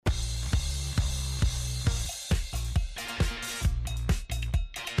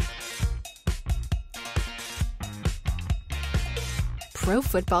Pro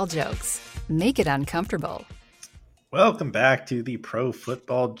Football Jokes. Make it uncomfortable. Welcome back to the Pro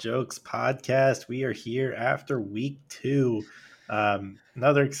Football Jokes podcast. We are here after week 2.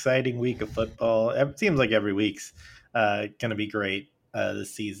 Another exciting week of football. It seems like every week's going to be great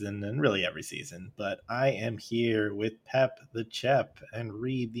this season, and really every season. But I am here with Pep the Chep and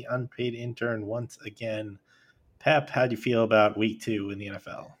Reeb the unpaid intern once again. Pep, how do you feel about week 2 in the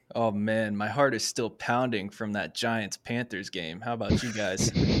NFL? Oh, man, my heart is still pounding from that Giants-Panthers game. How about you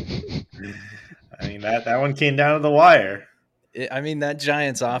guys? I mean, that one came down to the wire. That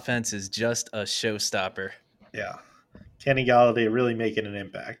Giants offense is just a showstopper. Yeah. Kenny Golladay really making an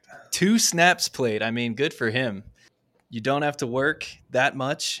impact. 2 snaps played. Good for him. You don't have to work that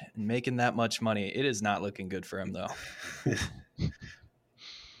much and making that much money. It is not looking good for him, though.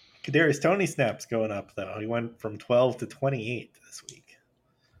 Kadarius Toney snaps going up, though. He went from 12 to 28 this week.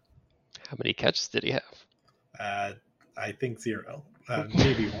 How many catches did he have? I think 0.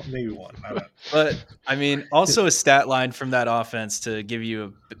 Maybe one. I don't know. But, also a stat line from that offense to give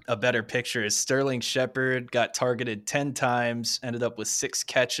you a better picture is Sterling Shepard got targeted 10 times, ended up with 6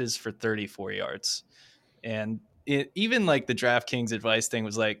 catches for 34 yards. And even like the DraftKings advice thing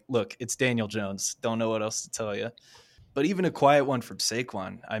was like, look, it's Daniel Jones. Don't know what else to tell you. But even a quiet one from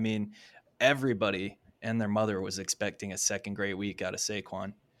Saquon. Everybody and their mother was expecting a second great week out of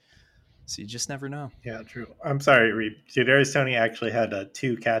Saquon. So you just never know. Yeah, true. I'm sorry, Reeb. Kadarius Toney actually had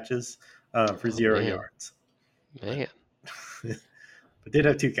 2 catches for 0 yards. Man. But did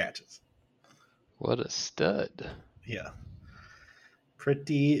have 2 catches. What a stud. Yeah.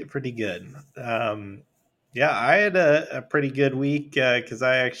 Pretty good. I had a pretty good week because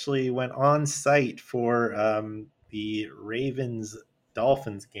I actually went on site for the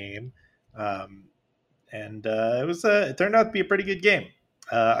Ravens-Dolphins game. It turned out to be a pretty good game.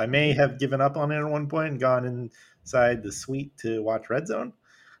 I may have given up on it at one point and gone inside the suite to watch Red Zone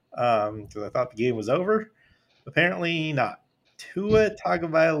because I thought the game was over. Apparently not. Tua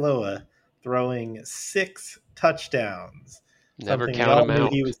Tagovailoa throwing 6 touchdowns. Never Something count him knew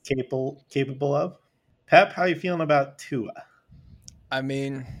out. he was capable of. Pep, how you feeling about Tua?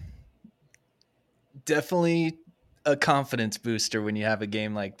 Definitely a confidence booster when you have a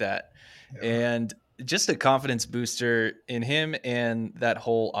game like that. Yeah. And just a confidence booster in him and that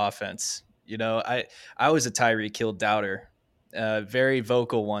whole offense. I was a Tyreek Hill doubter, very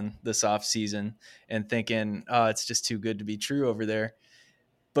vocal one this offseason, and thinking, it's just too good to be true over there.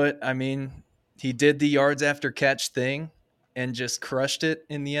 But, he did the yards after catch thing and just crushed it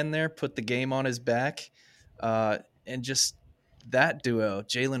in the end there, put the game on his back. And just that duo,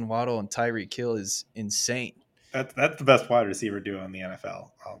 Jalen Waddle and Tyreek Hill, is insane. That's the best wide receiver duo in the NFL.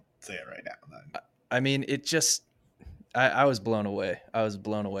 I'll say it right now. I was blown away.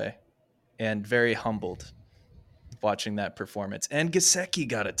 And very humbled watching that performance. And Gesicki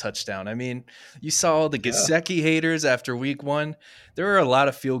got a touchdown. You saw all the Gesicki haters after week 1. There were a lot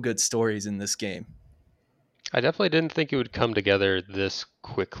of feel-good stories in this game. I definitely didn't think it would come together this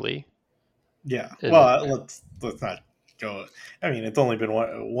quickly. Yeah. Well, let's not go. It's only been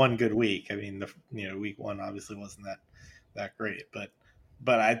one good week. Week 1 obviously wasn't that great, but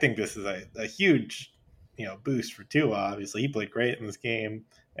I think this is a huge, boost for Tua. Obviously, he played great in this game,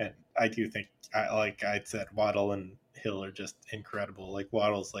 and I do think, like I said, Waddle and Hill are just incredible. Like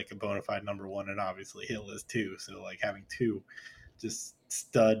Waddle's like a bona fide number 1, and obviously Hill is too. So like having 2 just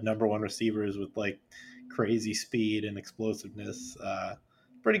stud number 1 receivers with like crazy speed and explosiveness,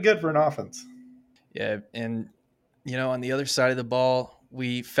 pretty good for an offense. Yeah, and on the other side of the ball,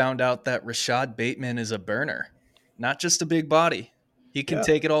 we found out that Rashad Bateman is a burner, not just a big body. He can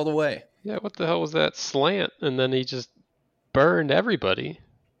take it all the way. Yeah, what the hell was that slant? And then he just burned everybody.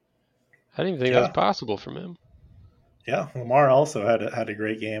 I didn't even think that was possible from him. Yeah, Lamar also had a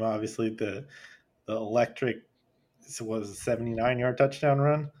great game. Obviously, the electric, was a 79-yard touchdown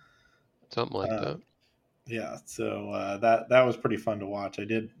run, something like that. Yeah, so that was pretty fun to watch. I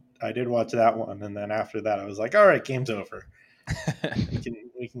did watch that one, and then after that, I was like, all right, game's over.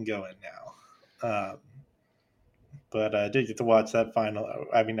 we can go in now. But I did get to watch that final.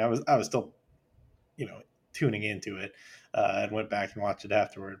 I was still, tuning into it, and went back and watched it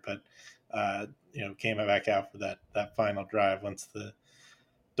afterward. But came back out for that final drive once the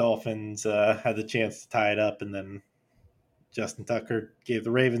Dolphins had the chance to tie it up, and then Justin Tucker gave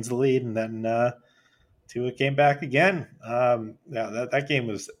the Ravens the lead, and then Tua came back again. That game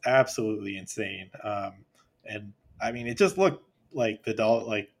was absolutely insane. And it just looked like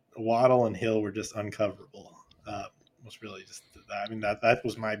Waddle and Hill were just uncoverable. Was really just that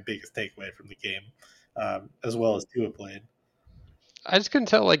was my biggest takeaway from the game, as well as Tua played. I just couldn't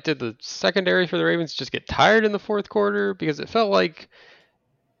tell, like, did the secondary for the Ravens just get tired in the fourth quarter? Because it felt like,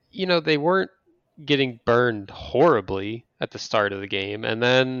 they weren't getting burned horribly at the start of the game. And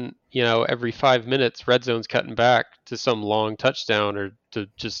then, every 5 minutes, red zone's cutting back to some long touchdown or to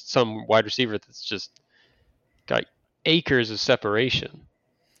just some wide receiver that's just got acres of separation.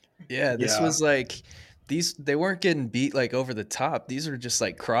 Yeah, this Yeah. was like they weren't getting beat like over the top. These are just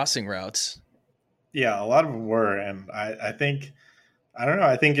like crossing routes. Yeah, a lot of them were, and I think I don't know.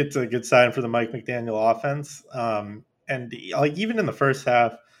 I think it's a good sign for the Mike McDaniel offense. And like even in the first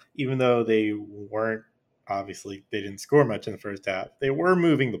half, even though they weren't obviously they didn't score much in the first half, they were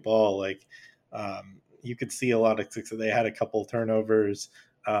moving the ball. Like you could see a lot of success. They had a couple turnovers,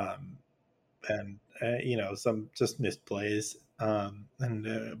 and some just missed plays.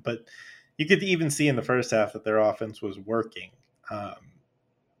 But you could even see in the first half that their offense was working.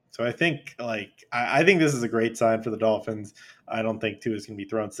 So I think I think this is a great sign for the Dolphins. I don't think Tua is going to be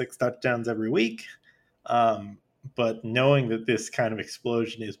throwing 6 touchdowns every week, but knowing that this kind of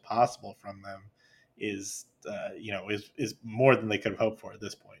explosion is possible from them is more than they could have hoped for at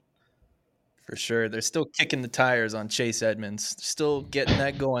this point. For sure, they're still kicking the tires on Chase Edmonds. Still getting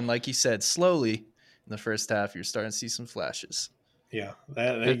that going, like you said, slowly. In the first half, you're starting to see some flashes. Yeah,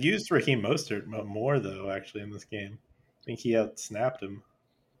 they used Raheem Mostert more though. Actually, in this game, I think he outsnapped him.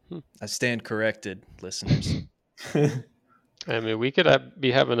 I stand corrected, listeners. I mean, we could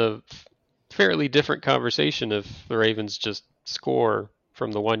be having a fairly different conversation if the Ravens just score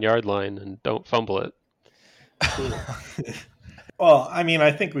from the 1 yard line and don't fumble it. Well, I mean,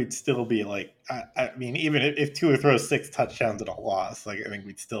 I think we'd still be like, I mean, even if Tua throws 6 touchdowns at a loss, like I think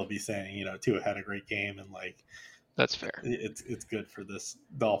we'd still be saying, Tua had a great game and like that's fair. It's good for this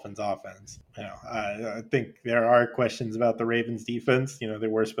Dolphins offense. I think there are questions about the Ravens defense. They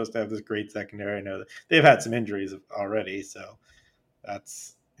were supposed to have this great secondary. I know that they've had some injuries already, so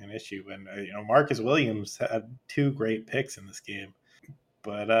that's an issue. And Marcus Williams had 2 great picks in this game,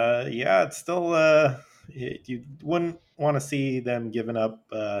 but it's still you wouldn't want to see them giving up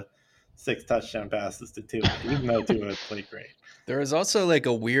 6 touchdown passes to Tua, even though Tua played great. There was also like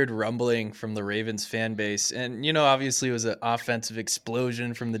a weird rumbling from the Ravens fan base. And, obviously it was an offensive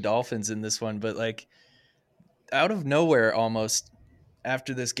explosion from the Dolphins in this one. But like out of nowhere, almost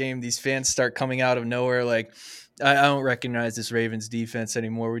after this game, these fans start coming out of nowhere like, I don't recognize this Ravens defense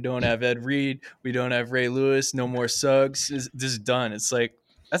anymore. We don't have Ed Reed. We don't have Ray Lewis. No more Suggs. This is done. It's like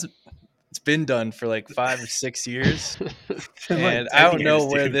it's been done for like 5 or 6 years. And I don't know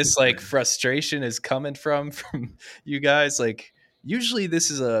where this like frustration is coming from you guys. Like usually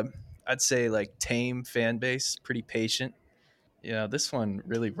this is I'd say like tame fan base, pretty patient. This one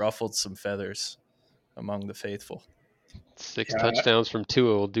really ruffled some feathers among the faithful. 6 touchdowns from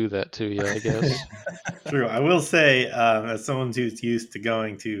Tua will do that to you, I guess. True. I will say, as someone who's used to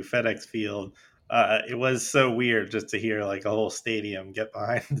going to FedEx Field, it was so weird just to hear like a whole stadium get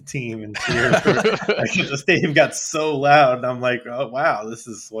behind the team and cheer. The stadium got so loud, and I'm like, oh wow, this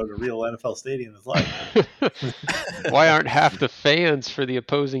is what a real NFL stadium is like. Why aren't half the fans for the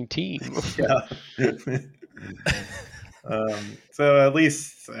opposing team? Yeah. So at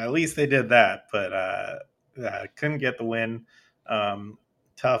least they did that, but couldn't get the win.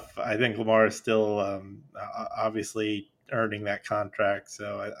 Tough. I think Lamar is still obviously earning that contract,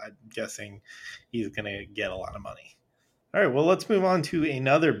 so I'm guessing he's going to get a lot of money. All right, well, let's move on to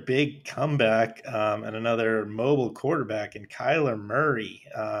another big comeback and another mobile quarterback in Kyler Murray.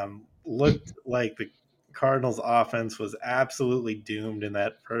 Looked like the Cardinals offense was absolutely doomed in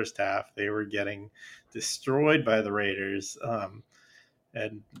that first half. They were getting destroyed by the Raiders.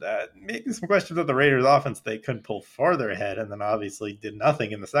 And making some questions of the Raiders offense, they couldn't pull farther ahead, and then obviously did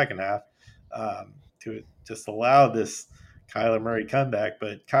nothing in the second half to just allow this Kyler Murray comeback.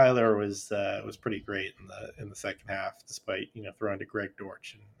 But Kyler was pretty great in the second half, despite throwing to Greg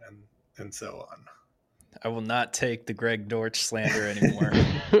Dortch and so on. I will not take the Greg Dortch slander anymore.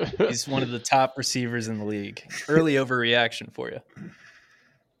 He's one of the top receivers in the league. Early overreaction for you.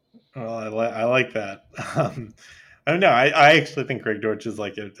 Well, I like that. I don't know. I actually think Greg Dortch is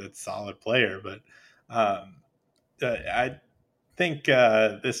like a solid player, but I think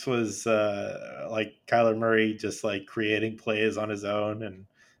this was like Kyler Murray just like creating plays on his own, and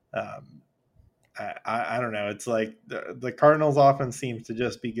I don't know. It's like the Cardinals offense seems to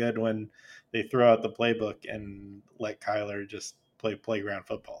just be good when they throw out the playbook and let Kyler just play playground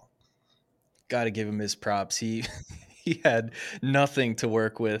football. Got to give him his props. He had nothing to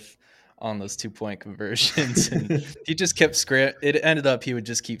work with on those 2-point conversions, and he just kept it ended up he would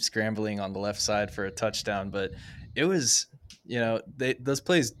just keep scrambling on the left side for a touchdown. But it was those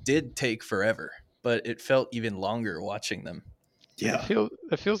plays did take forever, but it felt even longer watching them. Yeah.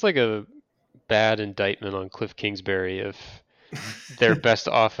 It feels like a bad indictment on Cliff Kingsbury if their best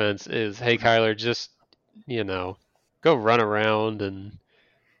offense is, hey, Kyler, just, go run around and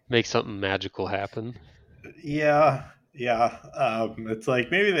make something magical happen. Yeah. It's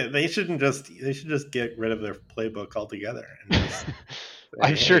like maybe they shouldn't they should just get rid of their playbook altogether and just say,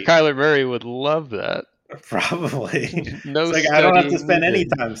 I'm sure hey, Kyler Murray would love that. probably. No It's like I don't have to studying spend any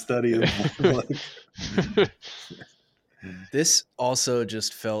needed. time studying. This also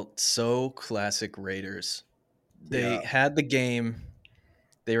just felt so classic Raiders. They Yeah. had the game,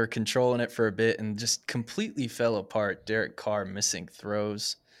 they were controlling it for a bit and just completely fell apart. Derek Carr missing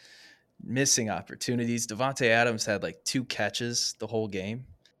throws, missing opportunities. Devontae Adams had like 2 catches the whole game.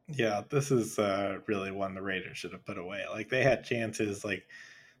 Yeah, this is really one the Raiders should have put away. Like they had chances, like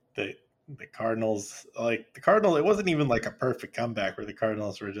the Cardinals, it wasn't even like a perfect comeback where the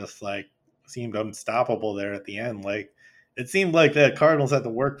Cardinals were just like seemed unstoppable there at the end. Like it seemed like the Cardinals had to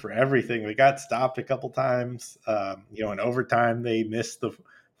work for everything. They got stopped a couple times. In overtime they missed the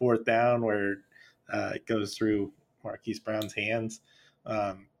fourth down where it goes through Marquise Brown's hands,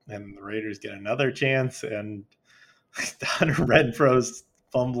 and the Raiders get another chance, and Hunter Renfro's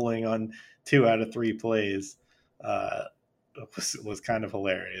fumbling on 2 out of 3 plays was kind of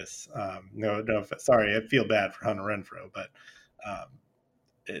hilarious. Sorry, I feel bad for Hunter Renfro, but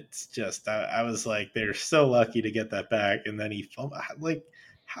it's just I was like, they're so lucky to get that back, and then he like,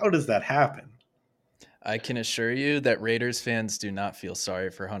 how does that happen? I can assure you that Raiders fans do not feel sorry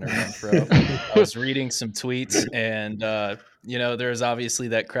for Hunter Renfro. I was reading some tweets, and there's obviously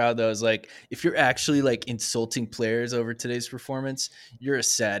that crowd that was like, if you're actually like insulting players over today's performance, you're a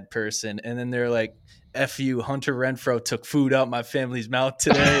sad person. And then they're like, F you, Hunter Renfro took food out my family's mouth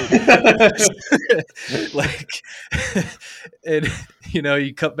today. And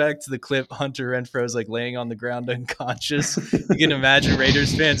you cut back to the clip, Hunter Renfro's like laying on the ground unconscious. You can imagine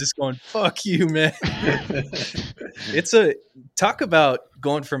Raiders fans just going, fuck you, man. It's talk about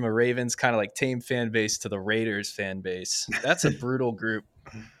going from a Ravens kind of like tame fan base to the Raiders fan base. That's a brutal group.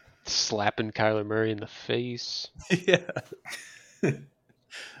 Slapping Kyler Murray in the face. Yeah.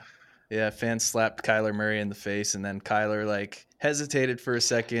 Yeah, fans slapped Kyler Murray in the face, and then Kyler like hesitated for a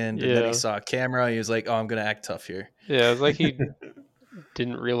second, and then he saw a camera. He was like, "Oh, I'm gonna act tough here." Yeah, it was like he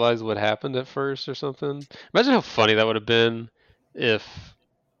didn't realize what happened at first or something. Imagine how funny that would have been if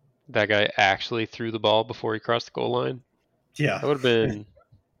that guy actually threw the ball before he crossed the goal line. Yeah, that would have been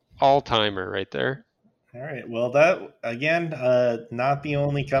all-timer right there. All right. Well, that again, not the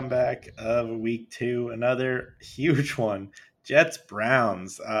only comeback of week 2. Another huge one. Jets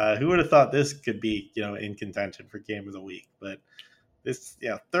Browns. Who would have thought this could be, in contention for game of the week? But this,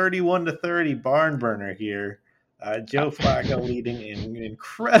 31-30 barn burner here. Joe Flacco leading an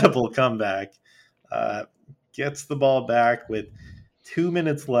incredible comeback. Gets the ball back with 2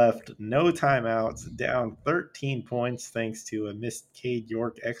 minutes left, no timeouts, down 13 points thanks to a missed Cade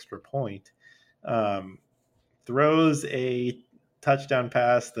York extra point. Throws a touchdown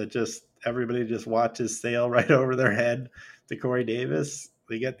pass that everybody just watches sail right over their head to Corey Davis.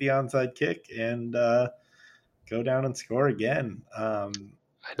 They get the onside kick and go down and score again. I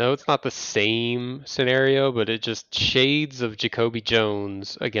know it's not the same scenario, but it just shades of Jacoby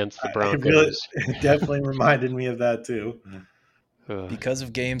Jones against the Broncos. It definitely reminded me of that too. Because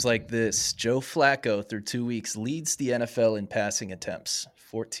of games like this, Joe Flacco through 2 weeks leads the NFL in passing attempts,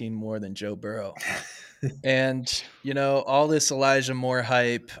 14 more than Joe Burrow. And, all this Elijah Moore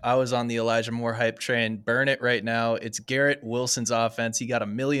hype, I was on the Elijah Moore hype train. Burn it right now. It's Garrett Wilson's offense. He got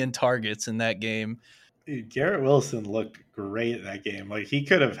 1 million targets in that game. Dude, Garrett Wilson looked great in that game. Like, he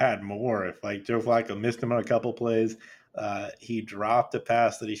could have had more if, Joe Flacco missed him on a couple plays. He dropped a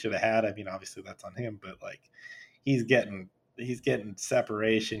pass that he should have had. I mean, obviously that's on him, but, he's getting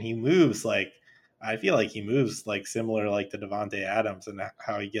separation. He moves I feel like he moves similar to Devontae Adams and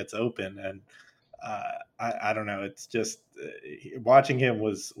how he gets open. And I don't know. It's just watching him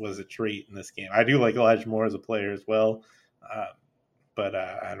was a treat in this game. I do like Elijah Moore as a player as well, but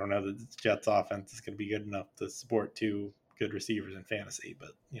I don't know that the Jets offense is going to be good enough to support 2 good receivers in fantasy.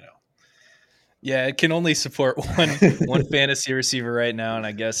 But yeah, it can only support one fantasy receiver right now, and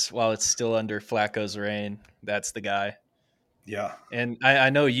I guess while it's still under Flacco's reign, that's the guy. Yeah, and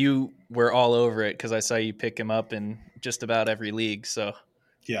I know you were all over it because I saw you pick him up in just about every league. So.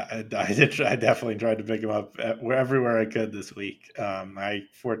 Yeah, I did. I definitely tried to pick him up everywhere I could this week. I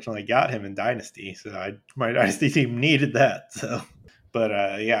fortunately got him in Dynasty, so my Dynasty team needed that. So, but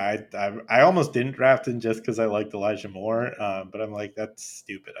I almost didn't draft him just because I liked Elijah Moore. But I'm like, that's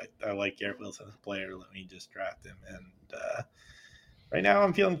stupid. I like Garrett Wilson as a player. Let me just draft him. And right now,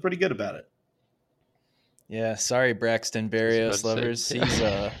 I'm feeling pretty good about it. Yeah, sorry, Braxton Berrios lovers.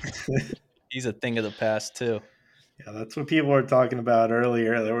 He's a thing of the past too. Yeah, that's what people were talking about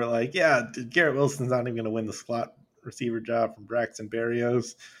earlier. They were like, "Yeah, Garrett Wilson's not even going to win the slot receiver job from Braxton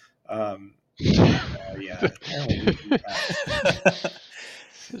Berrios." Yeah, apparently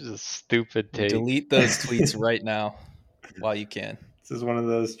This is a stupid take. Delete those tweets right now while you can. This is one of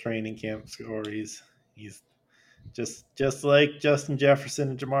those training camp stories. He's just like Justin Jefferson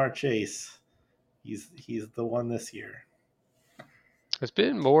and Jamar Chase. He's the one this year. There's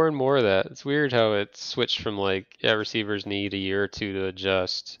been more and more of that. It's weird how it switched from receivers need a year or two to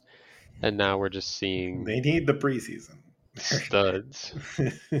adjust, and now we're just seeing They need the preseason. studs.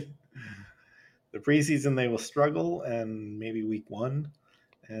 The preseason they will struggle, and maybe week 1,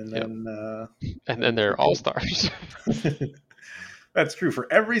 and then and then they're all stars. That's true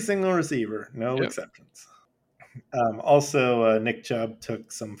for every single receiver, no exceptions. Also, Nick Chubb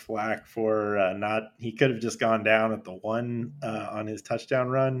took some flack for he could have just gone down at the 1 on his touchdown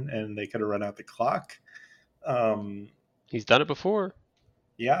run, and they could have run out the clock. He's done it before.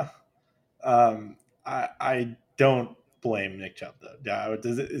 Yeah. I don't blame Nick Chubb, though.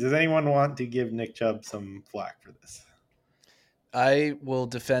 Does anyone want to give Nick Chubb some flack for this? I will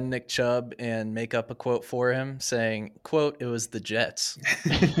defend Nick Chubb and make up a quote for him saying, quote, "It was the Jets."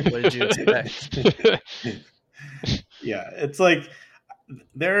 What did you expect? Yeah, it's like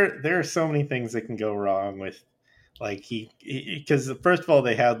there are so many things that can go wrong with because first of all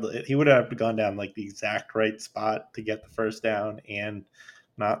he would have gone down like the exact right spot to get the first down and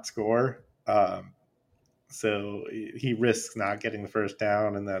not score. So he risks not getting the first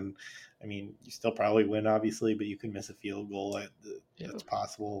down, and then you still probably win, obviously, but you can miss a field goal. That's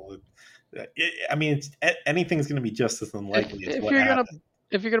possible. Anything's going to be just as unlikely as what happened.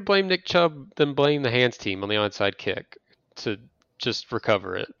 If you're gonna blame Nick Chubb, then blame the hands team on the onside kick to just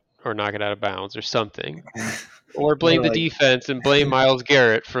recover it or knock it out of bounds or something, or blame the defense and blame Myles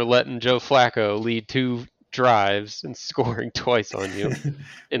Garrett for letting Joe Flacco lead 2 drives and scoring twice on you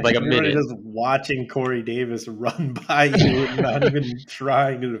in a minute. Just watching Corey Davis run by you and not even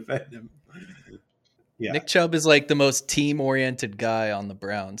trying to defend him. Yeah. Nick Chubb is like the most team-oriented guy on the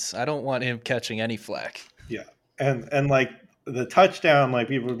Browns. I don't want him catching any flack. Yeah, and the touchdown,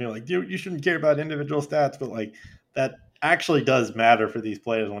 people would be like, you shouldn't care about individual stats, but that actually does matter for these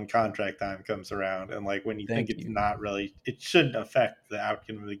players when contract time comes around, and when you think it's not really, it shouldn't affect the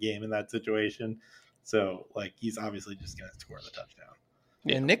outcome of the game in that situation. So he's obviously just going to score the touchdown.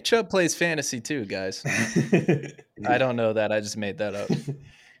 Yeah. And Nick Chubb plays fantasy too, guys. I don't know that. I just made that up.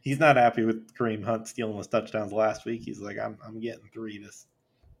 He's not happy with Kareem Hunt stealing his touchdowns last week. He's like, I'm getting 3 this.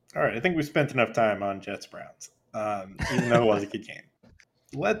 All right, I think we spent enough time on Jets Browns, even though it was a good game.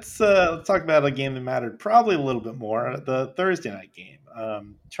 Let's talk about a game that mattered probably a little bit more, the Thursday night game.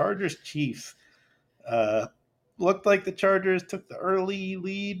 Chargers Chiefs. Looked like the Chargers took the early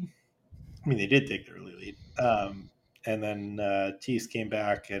lead. They did take the early lead. And then Chiefs came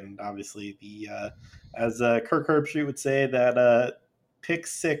back, and obviously as Kirk Herbstreit would say, that pick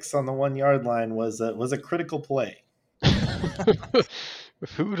 6 on the 1 yard line was a critical play.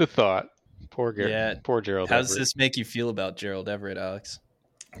 Who would have thought? Poor Gerald. How does this make you feel about Gerald Everett, Alex?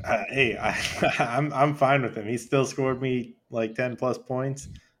 Hey, I'm fine with him. He still scored me 10 plus points.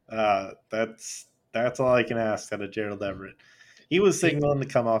 That's all I can ask out of Gerald Everett. He was signaling to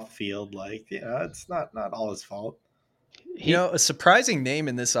come off the field. It's not all his fault. A surprising name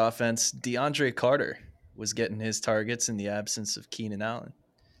in this offense, DeAndre Carter, was getting his targets in the absence of Keenan Allen.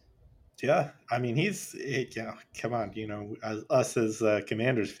 Yeah, come on, us as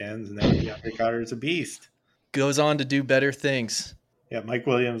Commanders fans, and DeAndre Carter is a beast. Goes on to do better things. Yeah, Mike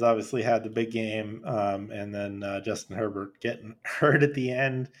Williams obviously had the big game, and then Justin Herbert getting hurt at the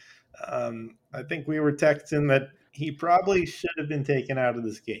end. I think we were texting that he probably should have been taken out of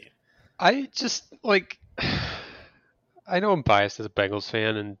this game. I just I know I'm biased as a Bengals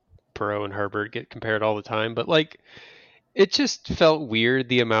fan, and Burrow and Herbert get compared all the time, but it just felt weird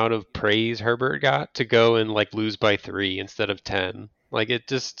the amount of praise Herbert got to go and lose by 3 instead of 10.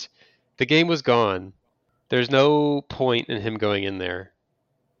 The game was gone. There's no point in him going in there.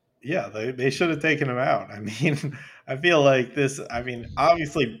 Yeah, they should have taken him out. I feel like this.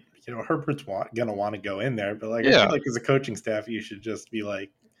 Obviously, Herbert's going to want to go in there, but I feel like as a coaching staff, you should just be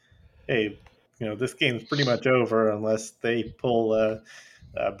like, hey, this game's pretty much over unless they pull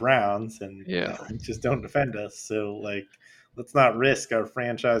Browns and just don't defend us. So let's not risk our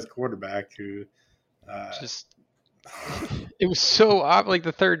franchise quarterback who it was so odd.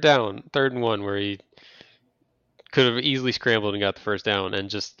 The 3rd and 1 where he could have easily scrambled and got the first down and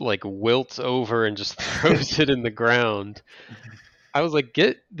just wilts over and just throws it in the ground. I was like,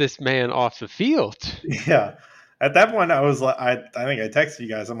 get this man off the field. Yeah. At that point, I was like, I think I texted you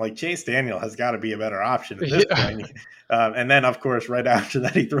guys. I'm like, Chase Daniel has got to be a better option at this point. And then, of course, right after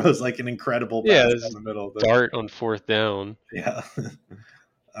that, he throws like an incredible pass down the middle. Of the dart on 4th down. Yeah.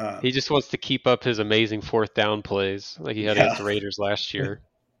 He just wants to keep up his amazing 4th down plays like he had against the Raiders last year.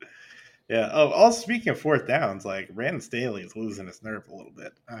 Yeah. Oh, also speaking of 4th downs, like Brandon Staley is losing his nerve a little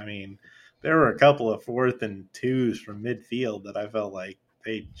bit. I mean, there were a couple of 4th and 2s from midfield that I felt like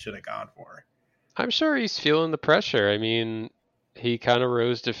they should have gone for. I'm sure he's feeling the pressure. I mean, he kind of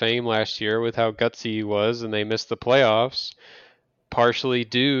rose to fame last year with how gutsy he was, and they missed the playoffs, partially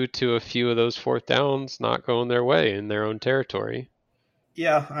due to a few of those 4th downs not going their way in their own territory.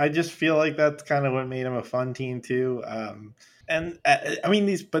 Yeah, I just feel like that's kind of what made him a fun team too. And I mean,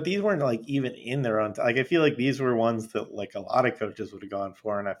 these weren't like even in their own. Like, I feel like these were ones that like a lot of coaches would have gone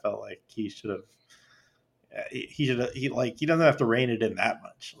for, and I felt like he should have. He doesn't have to rein it in that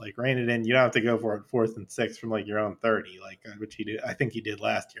much. Like, rein it in. You don't have to go for it 4th and 6 from like your own 30, like which he did. I think he did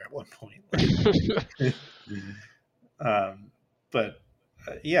last year at one point.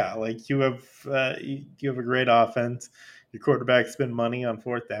 Yeah, like you have a great offense. Your quarterback spend money on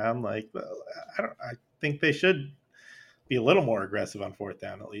 4th down. Like, I think they should be a little more aggressive on 4th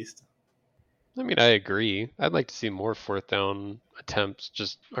down at least. I mean, I agree. I'd like to see more 4th down attempts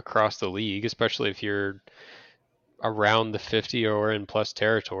just across the league, especially if you're around the 50 or in plus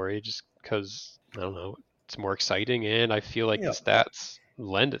territory, just because, I don't know, it's more exciting, and I feel like the stats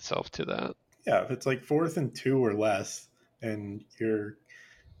lend itself to that. Yeah, if it's like 4th and 2 or less, and you're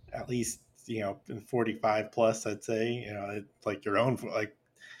at least, in 45 plus, I'd say, it's like your own, like,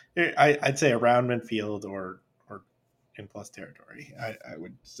 I'd say around midfield or in plus territory. I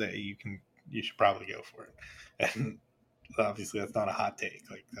would say you should probably go for it. And obviously that's not a hot take.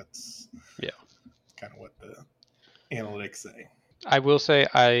 Like, that's kind of what the analytics say. I will say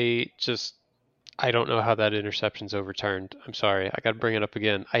I don't know how that interception's overturned. I'm sorry. I got to bring it up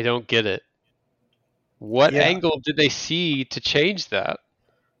again. I don't get it. What angle did they see to change that?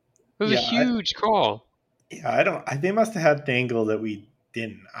 It was a huge call. Yeah, they must have had an angle that we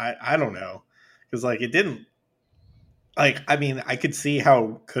didn't. I don't know. Because, like, it didn't. Like, I mean, I could see how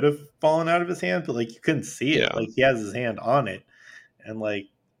it could have fallen out of his hand, but, like, you couldn't see it. Like, he has his hand on it. And, like,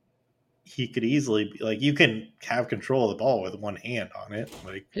 he could easily be, like, you can have control of the ball with one hand on it.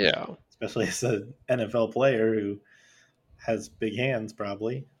 Like, especially as an NFL player who has big hands,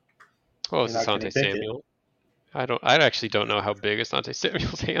 probably. Well, it's Asante Samuel. I actually don't know how big Asante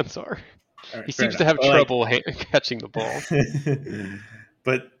Samuel's hands are. Right, he seems to have trouble catching the ball.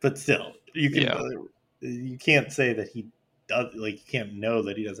 but still, you can't say that he does. Like, you can't know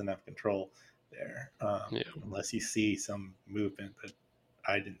that he doesn't have control there, unless you see some movement that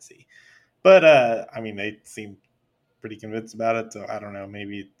I didn't see. But I mean, they seem pretty convinced about it. So I don't know.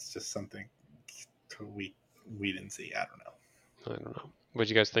 Maybe it's just something we didn't see. I don't know. What did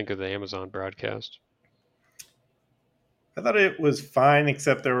you guys think of the Amazon broadcast? I thought it was fine,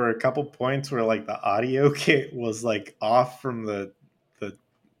 except there were a couple points where, like, the audio kit was, like, off from the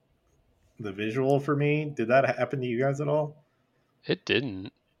visual for me. Did that happen to you guys at all? It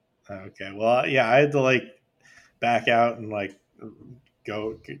didn't. Okay. Well, yeah, I had to, like, back out and, like,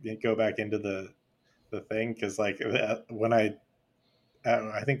 go back into the thing, because, like, when I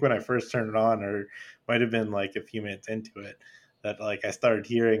think when I first turned it on, or might have been like a few minutes into it, that, like, I started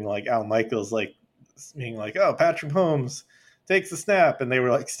hearing, like, Al Michaels, like, being like, "Oh, Patrick Mahomes takes the snap," and they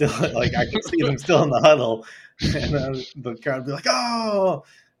were, like, still, like, I could see them still in the huddle, and the crowd would be like, "Oh!"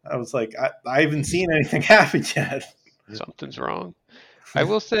 I was like, I haven't seen anything happen yet. Something's wrong. I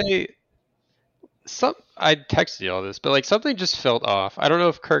will say, I texted you all this, but, like, something just felt off. I don't know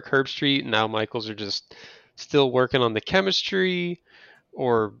if Kirk Herbstreit and Al Michaels are just still working on the chemistry,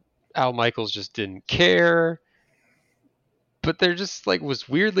 or Al Michaels just didn't care. But there just, like, was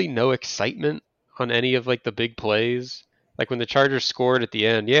weirdly no excitement on any of, like, the big plays. Like, when the Chargers scored at the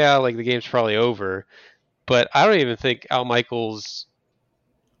end, like, the game's probably over. But I don't even think Al Michaels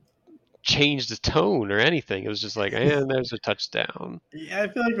changed the tone or anything. It was just like, and there's a touchdown. Yeah, I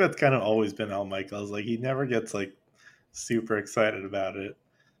feel like that's kind of always been Al Michaels. Like, he never gets, like, super excited about it.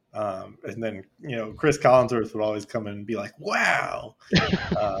 And then, Chris Collinsworth would always come in and be like, "Wow."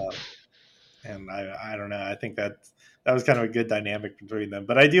 And I don't know. I think that was kind of a good dynamic between them.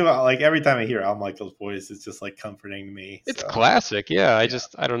 But I do, like, every time I hear Al Michaels' voice, it's just, like, comforting to me. It's classic. Yeah.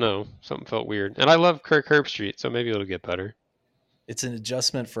 I don't know. Something felt weird. And I love Kirk Herbstreit, so maybe it'll get better. It's an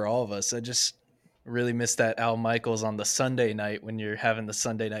adjustment for all of us. I just really miss that Al Michaels on the Sunday night when you're having the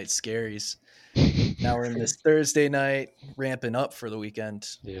Sunday night scaries. Now we're in this Thursday night, ramping up for the weekend.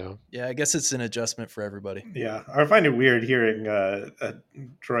 Yeah. Yeah, I guess it's an adjustment for everybody. Yeah, I find it weird hearing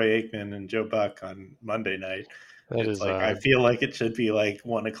Troy Aikman and Joe Buck on Monday night. That It's is like I feel like it should be like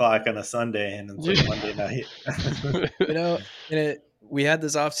 1:00 on a Sunday, and it's like Monday night. You know, we had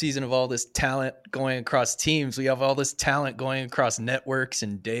this offseason of all this talent going across teams. We have all this talent going across networks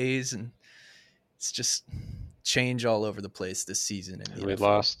and days, and it's just change all over the place this season. In the we NFL.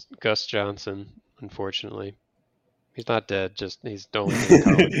 lost Gus Johnson, unfortunately. He's not dead, just he's only in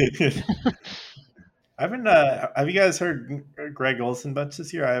college. I haven't. Have you guys heard Greg Olsen much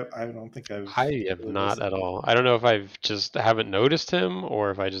this year? I don't think I've. I have not at all. I don't know if I've just haven't noticed him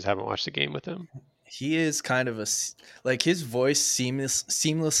or if I just haven't watched the game with him. He is kind of his voice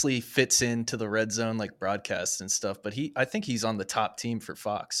seamlessly fits into the red zone like broadcasts and stuff. But I think he's on the top team for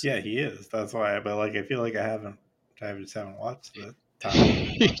Fox. Yeah, he is. That's why. But like, I feel like I just haven't watched the top.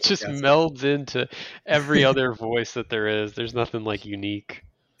 He just melds into every other voice that there is. There's nothing like unique.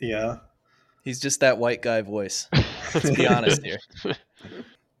 Yeah. He's just that white guy voice. Let's be honest here. All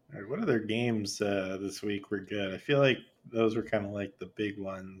right, what other games this week were good? I feel like those were kind of like the big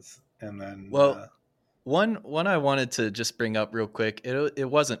ones. And then, one I wanted to just bring up real quick. It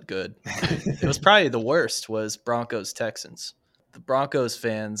wasn't good. It was probably the worst. Was Broncos Texans. The Broncos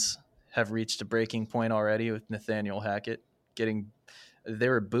fans have reached a breaking point already with Nathaniel Hackett they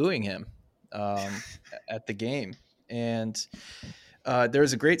were booing him at the game. And there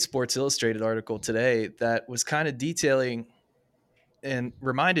was a great Sports Illustrated article today that was kind of detailing and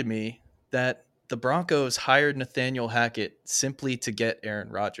reminded me that the Broncos hired Nathaniel Hackett simply to get Aaron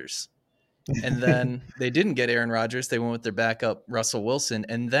Rodgers. And then they didn't get Aaron Rodgers. They went with their backup, Russell Wilson.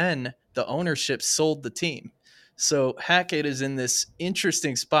 And then the ownership sold the team. So Hackett is in this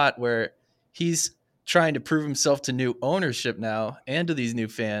interesting spot where he's trying to prove himself to new ownership now and to these new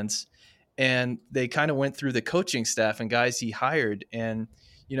fans. And they kind of went through the coaching staff and guys he hired. And,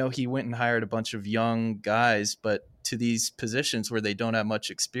 he went and hired a bunch of young guys, but to these positions where they don't have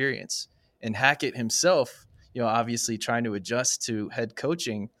much experience. And Hackett himself, obviously trying to adjust to head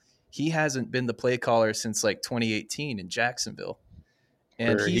coaching, he hasn't been the play caller since like 2018 in Jacksonville.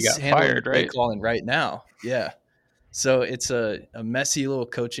 And he's handling play calling right now. Yeah. So it's a messy little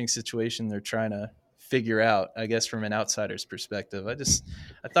coaching situation they're trying to figure out, I guess, from an outsider's perspective.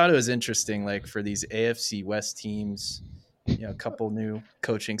 I thought it was interesting, like for these AFC West teams, a couple new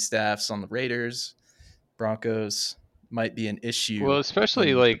coaching staffs on the Raiders, Broncos might be an issue. Well,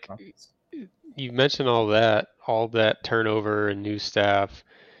 especially like you mentioned all that turnover and new staff,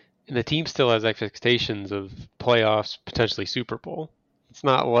 and the team still has expectations of playoffs, potentially Super Bowl. It's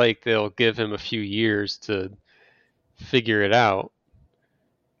not like they'll give him a few years to figure it out.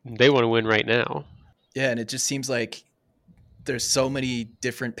 They want to win right now. Yeah, and it just seems like there's so many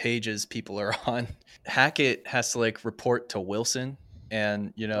different pages people are on. Hackett has to like report to Wilson,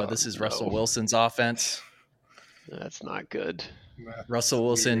 and this is Russell Wilson's offense. That's not good. Russell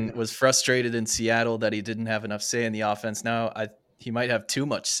Wilson was frustrated in Seattle that he didn't have enough say in the offense. Now he might have too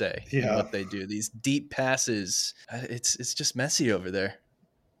much say in what they do. These deep passes, it's just messy over there.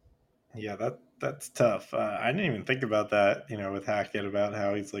 Yeah, that's tough. I didn't even think about that, with Hackett, about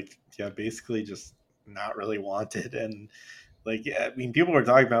how he's like, basically just not really wanted. And like, people were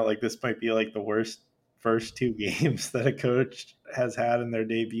talking about like this might be like the worst first two games that a coach has had in their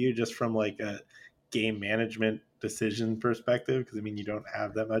debut, just from like a game management decision perspective. Because you don't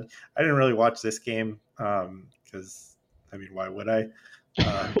have that much. I didn't really watch this game because why would I?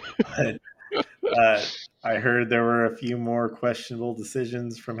 But I heard there were a few more questionable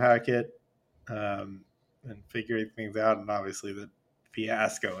decisions from Hackett and figuring things out, and obviously the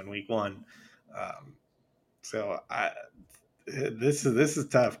fiasco in week one. So this is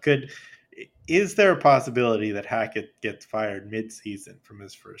tough. Is there a possibility that Hackett gets fired mid-season from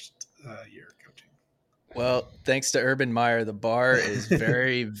his first year coaching? Well, thanks to Urban Meyer, the bar is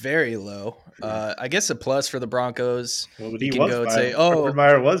very, very low. I guess a plus for the Broncos. Well, but Urban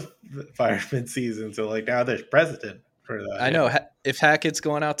Meyer was fired mid-season, so like now there's precedent for that. I know. If Hackett's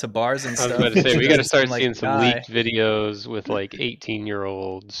going out to bars and stuff, I was about to say we got to start seeing some leaked videos with like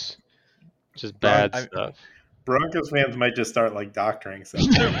 18-year-olds, just bad stuff. Broncos fans might just start like doctoring stuff.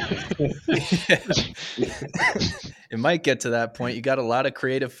 It might get to that point. You got a lot of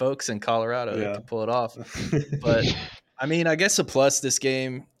creative folks in Colorado that can pull it off. But I guess a plus this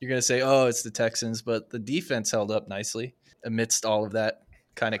game, you're going to say, oh, it's the Texans, but the defense held up nicely amidst all of that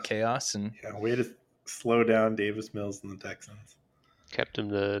kind of chaos. And way to slow down Davis Mills and the Texans. Kept him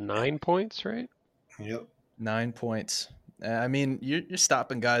to 9 points, right? Yep. 9 points. You're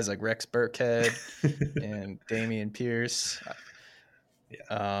stopping guys like Rex Burkhead and Damian Pierce.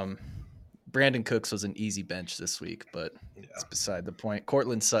 Brandon Cooks was an easy bench this week, but it's beside the point.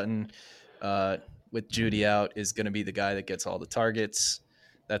 Cortland Sutton, with Judy out, is going to be the guy that gets all the targets.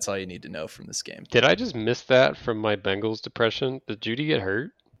 That's all you need to know from this game. Did I just miss that from my Bengals depression? Did Judy get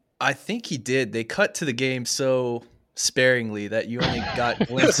hurt? I think he did. They cut to the game so sparingly that you only got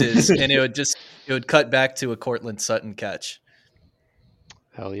glimpses, and it would cut back to a Cortland Sutton catch.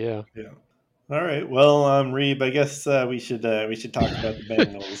 Hell yeah. Yeah. All right. Well, Reeb, I guess we should talk about the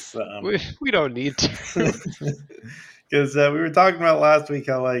Bengals. We don't need to. Because we were talking about last week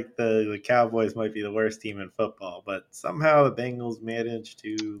how like the Cowboys might be the worst team in football, but somehow the Bengals managed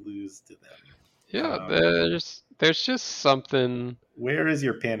to lose to them. Yeah, there's just something. Where is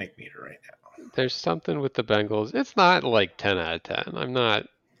your panic meter right now? There's something with the Bengals. It's not like 10 out of 10. I'm not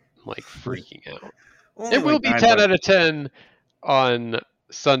like freaking out. It will be 10 out of 10 on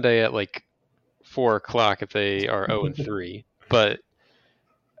Sunday at like 4 o'clock if they are 0-3. But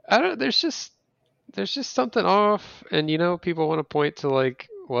I don't. There's just something off, and people want to point to like,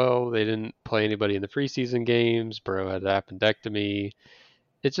 well, they didn't play anybody in the preseason games. Burrow had an appendectomy.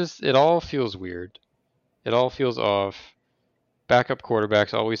 It all feels weird. It all feels off. Backup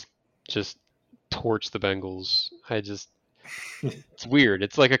quarterbacks always just torch the Bengals. It's weird.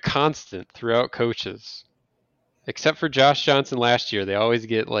 It's like a constant throughout coaches. Except for Josh Johnson last year, they always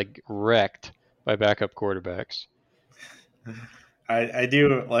get like wrecked by backup quarterbacks. I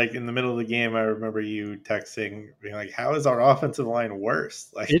do, like, in the middle of the game, I remember you texting, being like, how is our offensive line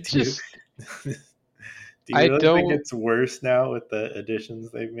worse? Like, It's just... do you really think it's worse now with the additions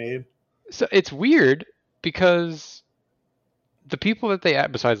they've made? So it's weird because the people that they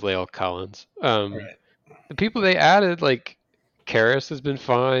add, besides Lael Collins, Right. the people they added, like Karras has been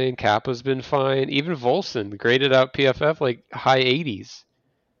fine, Kappa's been fine, even Volson graded out PFF like high 80s.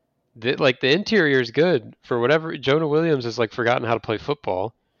 The interior is good for whatever. Jonah Williams has like forgotten how to play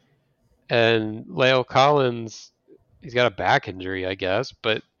football, and Lael Collins, he's got a back injury, I guess,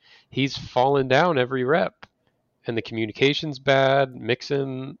 but he's fallen down every rep, and the communication's bad.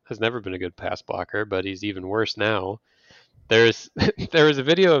 Mixon has never been a good pass blocker, but he's even worse now. There was a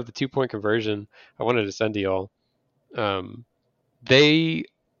video of the 2-point conversion I wanted to send to y'all. They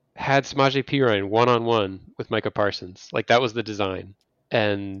had Samaje Perine one-on-one with Micah Parsons. Like, that was the design,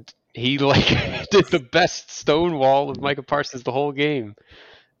 and he like did the best stonewall with Micah Parsons the whole game.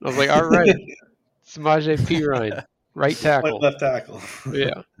 I was like, all right, Samaje Perine, right tackle, Left tackle.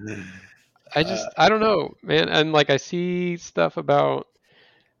 Yeah. I don't know, man. And like I see stuff about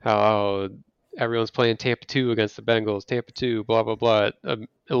how everyone's playing Tampa 2 against the Bengals. Tampa 2, blah blah blah. It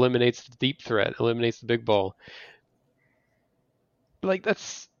eliminates the deep threat, eliminates the big ball. Like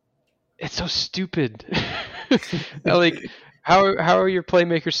it's so stupid. Like how are your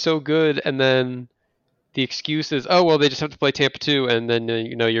playmakers so good, and then the excuse is, oh well, they just have to play Tampa 2, and then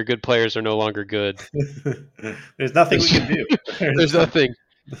your good players are no longer good. There's nothing we can do. There's nothing.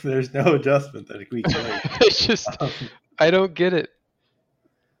 There's no adjustment that we can make. It's just I don't get it.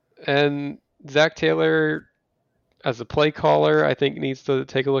 And Zach Taylor, as a play caller, I think needs to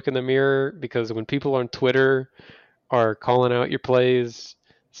take a look in the mirror, because when people on Twitter are calling out your plays,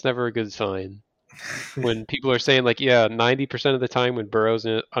 it's never a good sign. When people are saying like, yeah, 90% of the time when Burrow's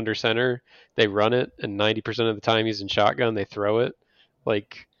under center, they run it, and 90% of the time he's in shotgun, they throw it.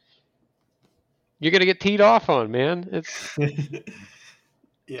 Like, you're gonna get teed off on, man. It's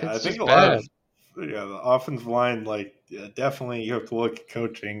I think a bad. lot of the offensive line, like, definitely you have to look at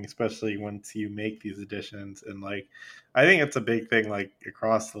coaching, especially once you make these additions. And like, I think it's a big thing, like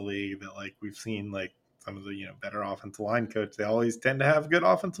across the league, that like we've seen like some of the better offensive line coaches, they always tend to have good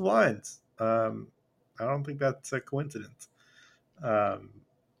offensive lines. I don't think that's a coincidence.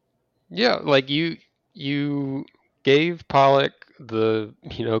 Yeah, like you gave Pollock the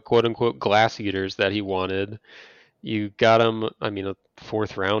quote unquote glass eaters that he wanted. You got him, a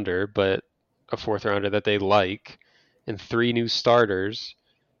 4th rounder, but a 4th rounder that they like, and 3 new starters,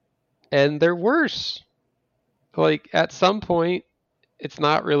 and they're worse. Like, at some point, it's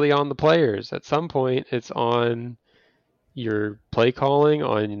not really on the players. At some point, it's on your play calling,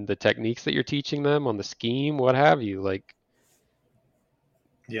 on the techniques that you're teaching them, on the scheme, what have you. Like,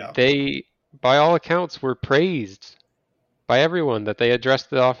 they, by all accounts, were praised by everyone that they addressed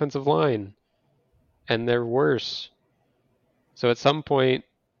the offensive line, and they're worse. So at some point,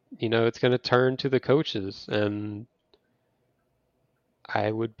 it's going to turn to the coaches, and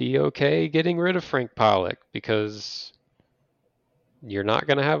I would be okay getting rid of Frank Pollock, because you're not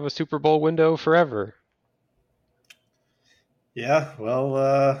going to have a Super Bowl window forever. Yeah,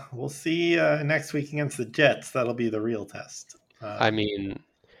 well, we'll see next week against the Jets. That'll be the real test.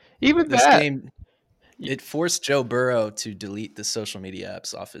 Even this that game, it forced Joe Burrow to delete the social media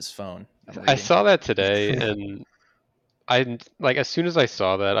apps off his phone. I saw that today, and I like as soon as I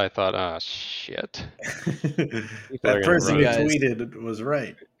saw that, I thought, ah, shit. That person who tweeted was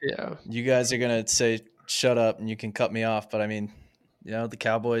right. Yeah. You guys are gonna say shut up and you can cut me off, but I mean, the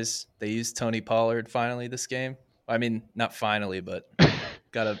Cowboys, they used Tony Pollard finally this game. I mean, not finally, but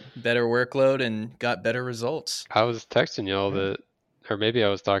got a better workload and got better results. I was texting y'all that, or maybe I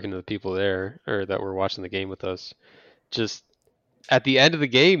was talking to the people there or that were watching the game with us. Just at the end of the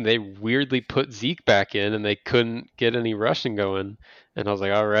game, they weirdly put Zeke back in and they couldn't get any rushing going. And I was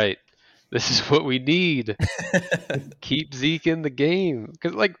like, all right, this is what we need. Keep Zeke in the game.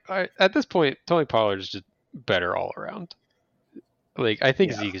 Because, at this point, Tony Pollard is just better all around. I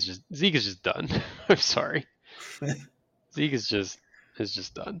think Zeke is just done. I'm sorry. Zeke is just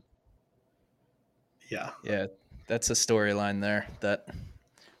done. Yeah, that's a storyline there that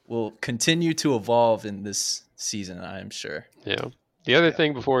will continue to evolve in this season, I am sure. Yeah. The other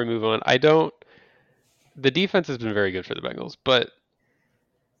thing before we move on, the defense has been very good for the Bengals, but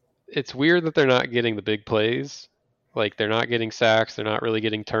it's weird that they're not getting the big plays. They're not getting sacks, they're not really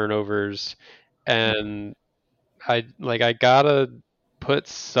getting turnovers, and I gotta put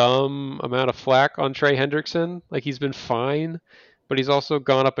some amount of flack on Trey Hendrickson. He's been fine, but he's also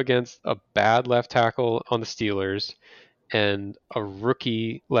gone up against a bad left tackle on the Steelers and a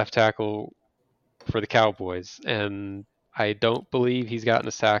rookie left tackle for the Cowboys, and I don't believe he's gotten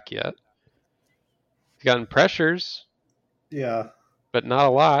a sack yet. He's gotten pressures, but not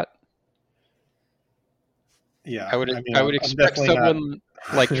a lot. Yeah, I would expect someone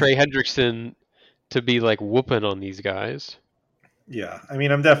like Trey Hendrickson to be whooping on these guys. Yeah, I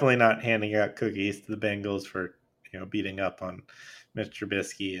mean, I'm definitely not handing out cookies to the Bengals for beating up on Mitch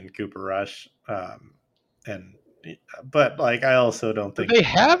Trubisky and Cooper Rush, but I also don't think they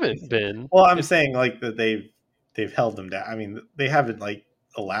haven't been. Well, I'm saying that they've held them down. I mean, they haven't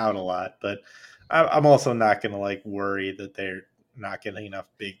allowed a lot, but I'm also not going to worry that they're not getting enough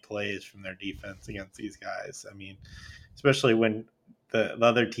big plays from their defense against these guys. I mean, especially when the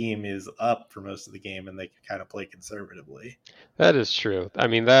other team is up for most of the game and they can kind of play conservatively. That is true. I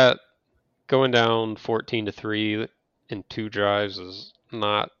mean, that going down 14-3 in 2 drives is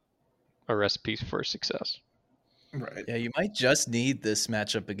not a recipe for success. Right. Yeah, you might just need this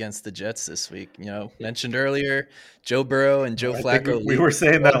matchup against the Jets this week. Mentioned earlier, Joe Burrow and Joe Flacco. We were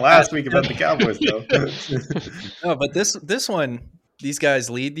saying that last week about the Cowboys, though. No, but this one, these guys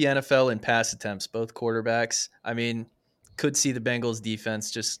lead the NFL in pass attempts, both quarterbacks. I mean, could see the Bengals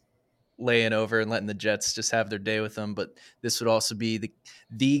defense just laying over and letting the Jets just have their day with them. But this would also be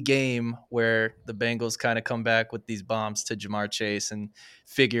the game where the Bengals kind of come back with these bombs to Jamar Chase and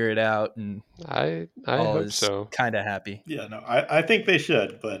figure it out. And I hope so. Kind of happy. Yeah, no, I think they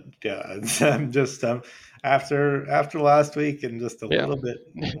should. But yeah, I'm just after last week and just a little bit.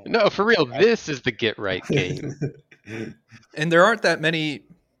 No, for real, this is the get right game. And there aren't that many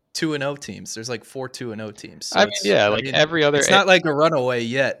 2-0 teams. There's 4 2-0 teams. So every other. It's not like a runaway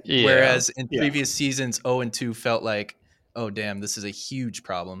yet. Yeah. Whereas in previous seasons, 0-2 felt like, oh damn, this is a huge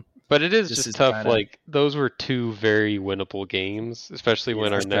problem. But it is just tough. Those were 2 very winnable games, especially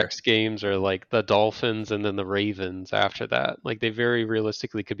when our next games are the Dolphins and then the Ravens after that. They very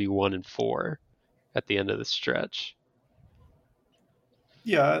realistically could be 1-4 at the end of the stretch.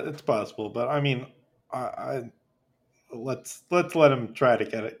 Yeah, it's possible, but I mean, let's let them try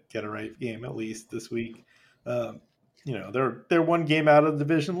to get a right game at least this week. They're 1 game out of the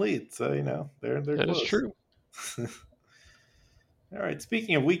division lead, so they're that close. Is true. All right.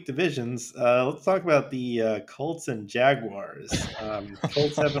 Speaking of weak divisions, let's talk about the Colts and Jaguars.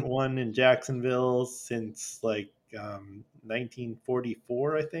 Colts haven't won in Jacksonville since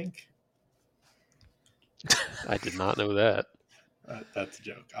 1944, I think. I did not know that. That's a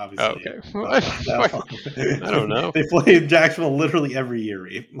joke, obviously. Oh, okay. I don't know. They play in Jacksonville literally every year,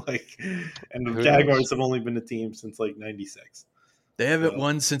 Reeb. And the Jaguars have only been a team since 96. They haven't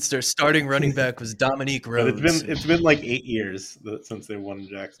won since their starting running back was Dominique Rhodes. But it's been 8 years since they won in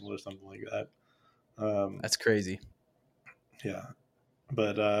Jacksonville or something like that. That's crazy. Yeah,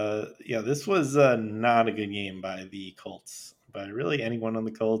 but this was not a good game by the Colts, by really anyone on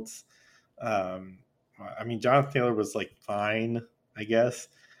the Colts. I mean, Jonathan Taylor was fine, I guess,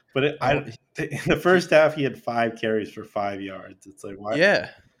 but in the first half he had 5 carries for 5 yards. It's why?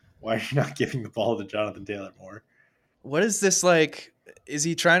 Yeah, why are you not giving the ball to Jonathan Taylor more? What is this like? Is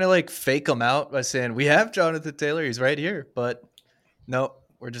he trying to fake him out by saying we have Jonathan Taylor, he's right here, but no,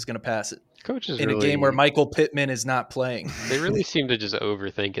 we're just gonna pass it. Coaches in a game where Michael Pittman is not playing. They really seem to just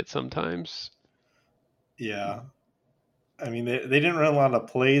overthink it sometimes. Yeah, I mean they didn't run a lot of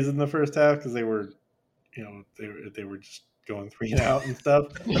plays in the first half because they were. They were just going 3-and-out and stuff.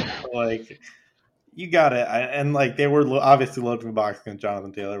 Like, you got it. And like, they were obviously loading the box against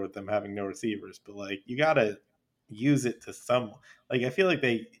Jonathan Taylor with them having no receivers, but like, you got to use it to some. Like, I feel like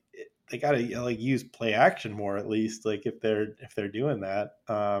they got to like use play action more, at least, like if they're doing that.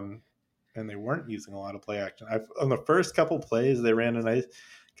 And they weren't using a lot of play action. On the first couple plays, they ran a nice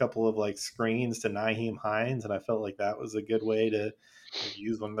couple of like screens to Nyheim Hines, and I felt like that was a good way to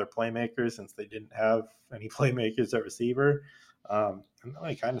use one of their playmakers since they didn't have any playmakers at receiver. And then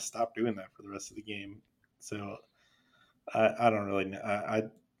I kind of stopped doing that for the rest of the game. So I don't really know. I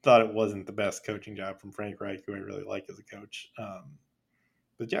thought it wasn't the best coaching job from Frank Reich, who I really like as a coach.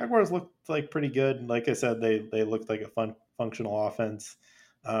 The Jaguars looked like pretty good. Like I said, they looked like a functional offense.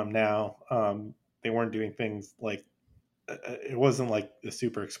 Now they weren't doing things like it wasn't like a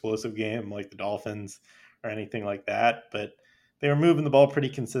super explosive game like the Dolphins or anything like that, but they were moving the ball pretty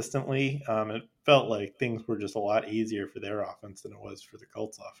consistently. It felt like things were just a lot easier for their offense than it was for the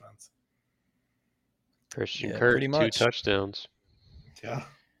Colts offense. Christian Kirk, 2 touchdowns.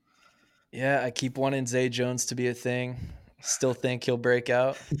 Yeah, I keep wanting Zay Jones to be a thing. Still think he'll break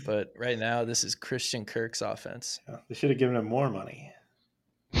out, but right now this is Christian Kirk's offense. Yeah, they should have given him more money.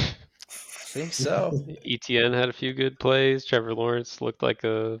 I think so. ETN had a few good plays. Trevor Lawrence looked like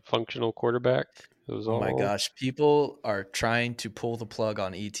a functional quarterback. It was my gosh, people are trying to pull the plug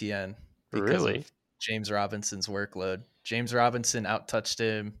on ETN because of James Robinson's workload. James Robinson out-touched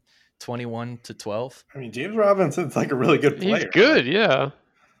him 21-12. I mean, James Robinson's like a really good player. He's good, yeah.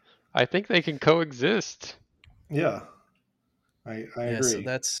 I think they can coexist. Yeah. I agree. So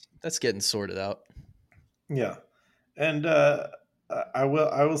that's getting sorted out. Yeah. And I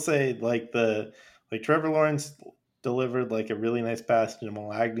will say like Trevor Lawrence delivered like a really nice pass to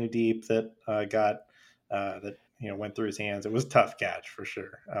Jamal Agnew deep that went through his hands. It was a tough catch for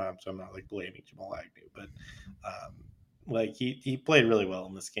sure. So I'm not like blaming Jamal Agnew, but like he played really well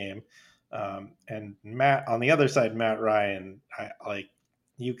in this game. And Matt on the other side, Matt Ryan,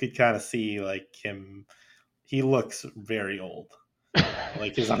 you could kind of see like him. He looks very old.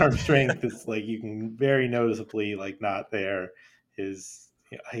 Like his arm strength is like you can very noticeably like not there.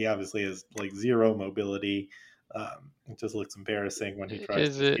 He obviously has like zero mobility. It just looks embarrassing when he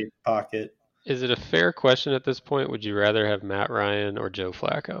tries to escape the pocket. Is it a fair question at this point? Would you rather have Matt Ryan or Joe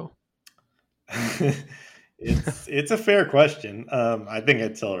Flacco? It's a fair question. I think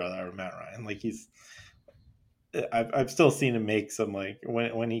I'd still rather have Matt Ryan. Like I've still seen him make some like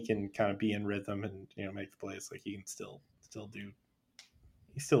when he can kind of be in rhythm and make the plays, like he can still do.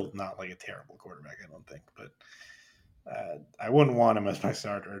 He's still not like a terrible quarterback, I don't think, but I wouldn't want him as my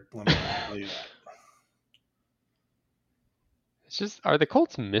starter. Let me tell you that. It's just, are the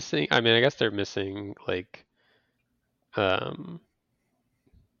Colts missing? I mean, I guess they're missing like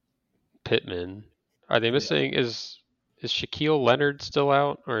Pittman. Are they missing? Yeah. Is Shaquille Leonard still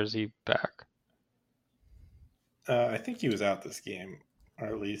out, or is he back? I think he was out this game, or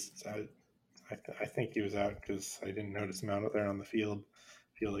at least I think he was out because I didn't notice him out there on the field.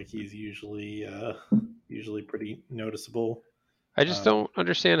 I feel like he's usually pretty noticeable. I just don't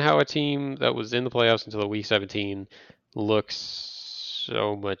understand how a team that was in the playoffs until week 17 looks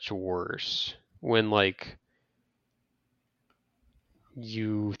so much worse when like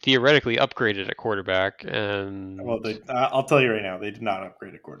you theoretically upgraded a quarterback and I'll tell you right now, they did not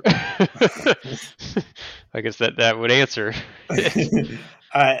upgrade a quarterback. I guess that would answer.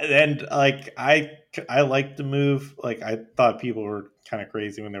 And like I like the move. Like I thought people were kind of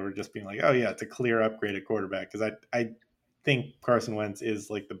crazy when they were just being like, oh yeah, it's a clear upgrade at quarterback, because I think Carson Wentz is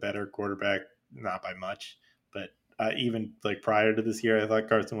like the better quarterback, not by much, but even like prior to this year, I thought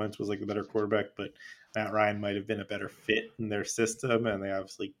Carson Wentz was like the better quarterback, but Matt Ryan might have been a better fit in their system, and they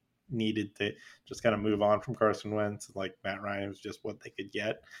obviously needed to just kind of move on from Carson Wentz. Like Matt Ryan was just what they could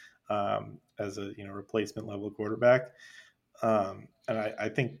get as a replacement level quarterback, and I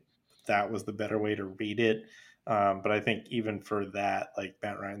think that was the better way to read it. But I think even for that, like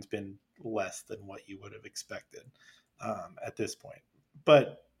Matt Ryan's been less than what you would have expected at this point,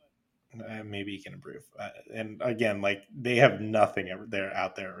 but maybe he can improve. And again, like they have nothing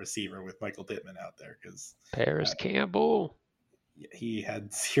out there receiver with Michael Pittman out there because Paris Campbell, he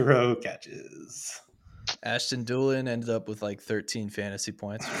had 0 catches. Ashton Doolin ended up with like 13 fantasy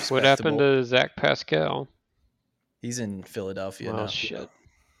points. What happened to Zach Pascal? He's in Philadelphia now. Shit.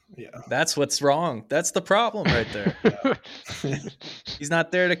 Yeah, that's what's wrong. That's the problem right there. Yeah. He's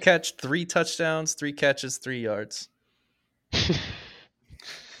not there to catch 3 touchdowns, 3 catches, 3 yards.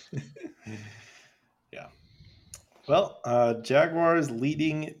 Yeah. Well, Jaguars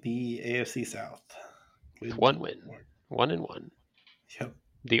leading the AFC South. With 1 win. 1-1. Yep.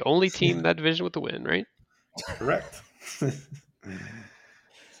 The only team in that division with the win, right? Correct.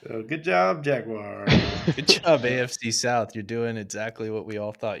 So good job, Jaguar. Good job, AFC South. You're doing exactly what we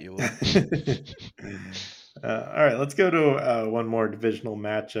all thought you would. All right, let's go to one more divisional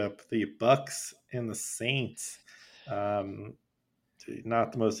matchup: the Bucks and the Saints.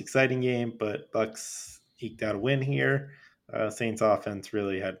 Not the most exciting game, but Bucks eked out a win here. Saints offense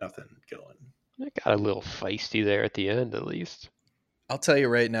really had nothing going. It got a little feisty there at the end, at least. I'll tell you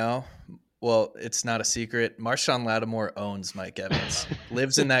right now. Well, it's not a secret. Marshawn Lattimore owns Mike Evans.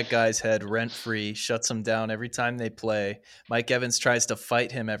 Lives in that guy's head rent-free, shuts him down every time they play. Mike Evans tries to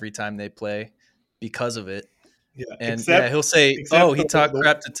fight him every time they play because of it. Yeah, and he'll say, "Oh, he talked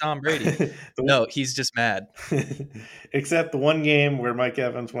crap to Tom Brady." No, he's just mad. Except the one game where Mike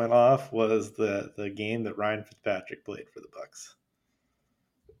Evans went off was the game that Ryan Fitzpatrick played for the Bucks.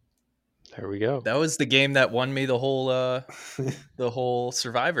 There we go. That was the game that won me the whole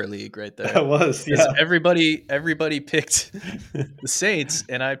Survivor League right there. That was, yeah. Everybody picked the Saints,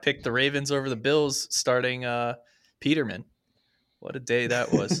 and I picked the Ravens over the Bills, starting Peterman. What a day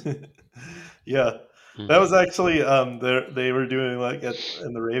that was! Yeah, that was actually they were doing like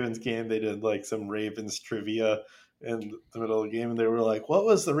in the Ravens game. They did like some Ravens trivia in the middle of the game, and they were like, "What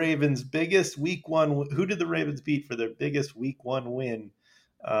was the Ravens' biggest Week 1? Who did the Ravens beat for their biggest Week 1 win?"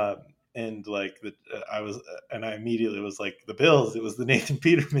 And like I immediately was like, the Bills. It was the Nathan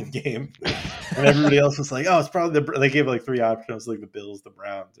Peterman game, and everybody else was like, "Oh, it's probably they gave like 3 options, like the Bills, the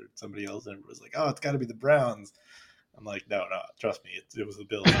Browns, or somebody else." And everybody was like, "Oh, it's got to be the Browns." I'm like, no, trust me, it was the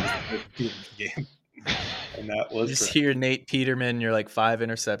Bills. It was the Nathan Peterman game, and that was just hear Nate Peterman. You're like 5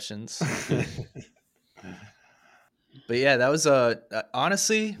 interceptions. But yeah, that was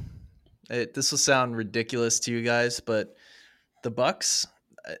honestly, this will sound ridiculous to you guys, but the Bucks,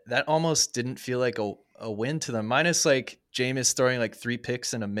 that almost didn't feel like a win to them. Minus like Jameis throwing like 3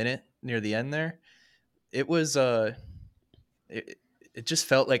 picks in a minute near the end there. It was it just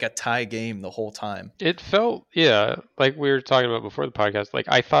felt like a tie game the whole time. It felt, yeah, like we were talking about before the podcast. Like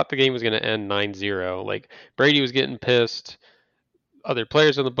I thought the game was going to end 9-0. Like Brady was getting pissed. Other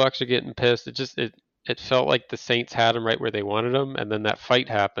players on the Bucks are getting pissed. It felt like the Saints had him right where they wanted him, and then that fight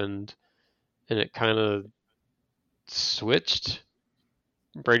happened, and it kind of switched.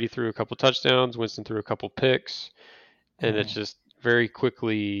 Brady threw a couple touchdowns, Winston threw a couple picks, and it just very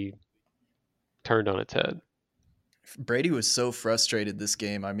quickly turned on its head. Brady was so frustrated this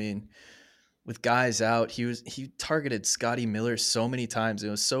game. I mean, with guys out, he targeted Scotty Miller so many times. It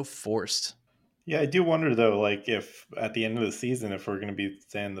was so forced. Yeah, I do wonder though, like if at the end of the season, if we're going to be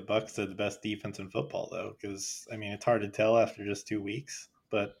saying the Bucks are the best defense in football, though, because I mean it's hard to tell after just 2 weeks,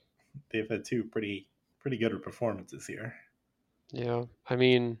 but they've had 2 pretty good performances here. Yeah, I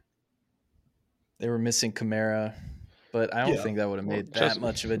mean, they were missing Kamara, but I don't think that would have made that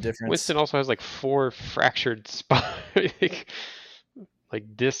much of a difference. Winston also has like 4 fractured spine,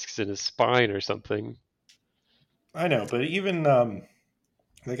 like discs in his spine or something. I know, but even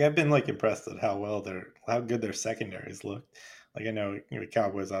like I've been like impressed at how good their secondaries looked. Like I know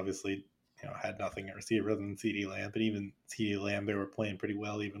Cowboys obviously had nothing at receiver other than CeeDee Lamb, but even CeeDee Lamb they were playing pretty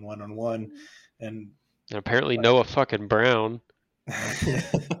well even 1-on-1, and apparently Noah fucking Brown.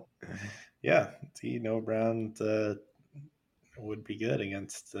 Yeah, Noah Brown would be good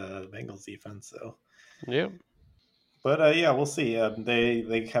against the Bengals defense. So yeah, but yeah, we'll see.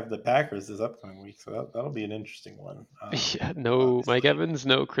 They have the Packers this upcoming week, so that'll be an interesting one. Yeah, no obviously. Mike Evans,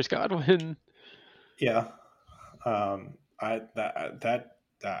 no Chris Godwin. Yeah, I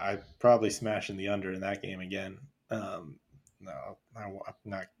probably smashing the under in that game again. No, I'm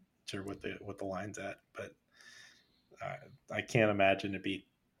not sure what the line's at, but I can't imagine it'd be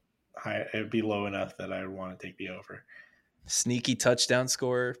high. It'd be low enough that I would want to take the over. Sneaky touchdown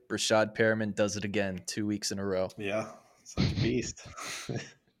scorer, Rashad Perriman does it again 2 weeks in a row. Yeah, such a beast.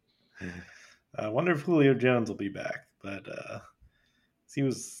 I wonder if Julio Jones will be back, but he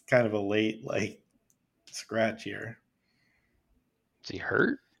was kind of a late scratch here. Is he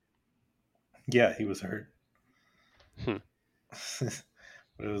hurt? Yeah, he was hurt. But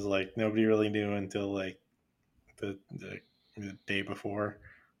it was like nobody really knew until like the day before,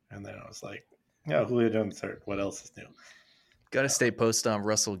 and then I was like, "Yeah, Julio Jones hurt. What else is new?" Got to stay posted on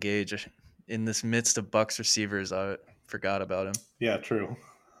Russell Gage. In this midst of Bucks receivers, I forgot about him. Yeah, true.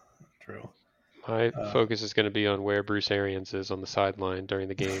 My focus is going to be on where Bruce Arians is on the sideline during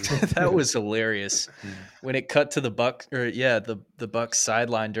the game. That was hilarious. When it cut to the Bucks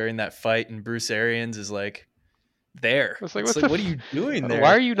sideline during that fight, and Bruce Arians is like there. It's like, what are you doing there?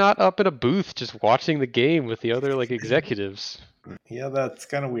 Why are you not up in a booth just watching the game with the other executives? Yeah, that's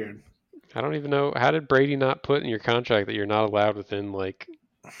kind of weird. I don't even know. How did Brady not put in your contract that you're not allowed within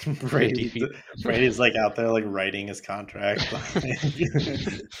 50 feet. Brady's like out there like writing his contract. I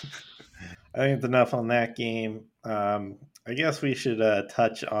think it's enough on that game. I guess we should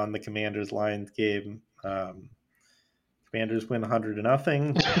touch on the Commanders-Lions game. Commanders win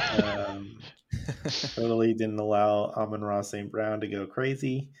 100-0. Totally didn't allow Amon-Ra St. Brown to go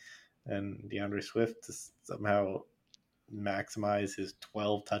crazy, and DeAndre Swift to somehow maximize his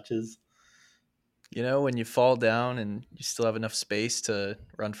 12 touches. You know, when you fall down and you still have enough space to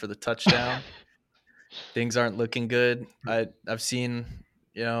run for the touchdown, things aren't looking good. I've seen,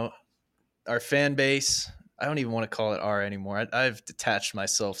 you know, our fan base. I don't even want to call it our anymore. I've detached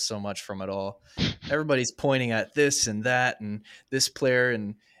myself so much from it all. Everybody's pointing at this and that, and this player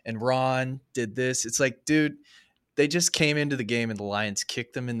and Ron did this. It's like, dude, they just came into the game and the Lions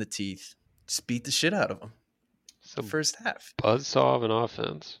kicked them in the teeth, just beat the shit out of them. The first half. Buzzsaw of an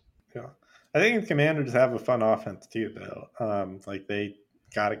offense. Yeah. I think the Commanders have a fun offense too, though. Like they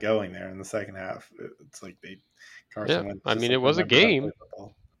got it going there in the second half. It's like Carson Wentz. I mean, it was a game.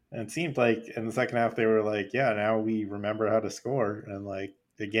 And it seemed like in the second half they were like, yeah, now we remember how to score. And like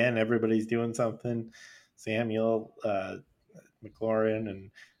again, everybody's doing something. Samuel, McLaurin,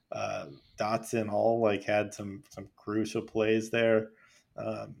 and Dotson all like had some crucial plays there.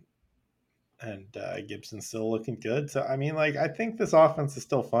 And Gibson's still looking good. So, I mean, like, I think this offense is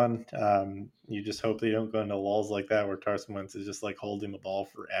still fun. You just hope they don't go into lulls like that where Carson Wentz is just, like, holding the ball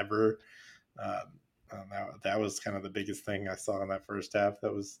forever. That was kind of the biggest thing I saw in that first half.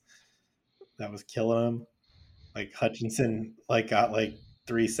 That was killing him. Like, Hutchinson, like, got, like,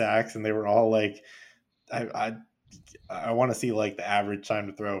 3 sacks, and they were all, like, I want to see, like, the average time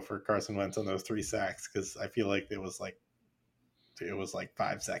to throw for Carson Wentz on those 3 sacks because I feel like it was, like,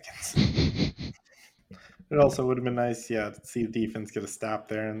 5 seconds. It also would have been nice, to see the defense get a stop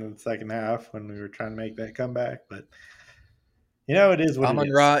there in the second half when we were trying to make that comeback. But, it is what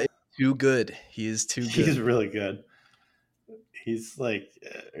Amon-Ra is too good. He is too good. He's really good. He's like,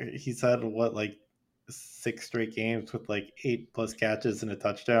 he's had, 6 straight games with, 8+ catches and a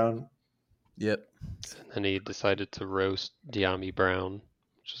touchdown. Yep. And then he decided to roast De'Ami Brown,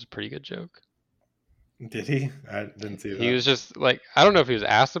 which is a pretty good joke. Did he? I didn't see that. He was just like, I don't know if he was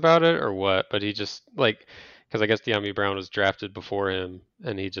asked about it or what, but he just because I guess De'Ami Brown was drafted before him,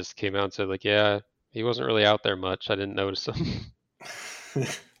 and he just came out and said yeah, he wasn't really out there much. I didn't notice him.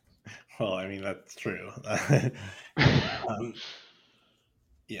 Well, I mean, that's true.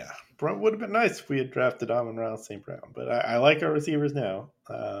 Yeah, Brown would have been nice if we had drafted Amon-Ra St. Brown, but I like our receivers now.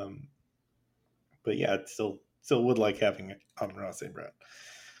 But yeah, it still would like having Amon-Ra St. Brown.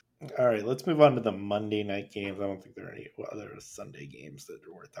 All right, let's move on to the Monday night games. I don't think there are any other Sunday games that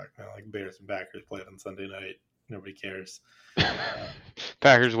are worth talking about. Like Bears and Packers played on Sunday night. Nobody cares.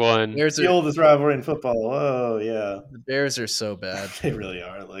 Packers won. It's the oldest rivalry in football. Oh, yeah. The Bears are so bad. They really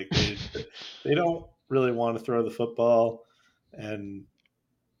are. Like they don't really want to throw the football, and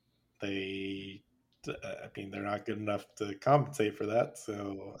they're not good enough to compensate for that.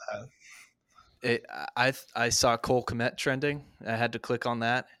 So I saw Cole Kmet trending. I had to click on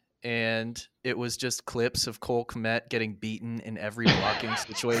that. And it was just clips of Cole Kmet getting beaten in every blocking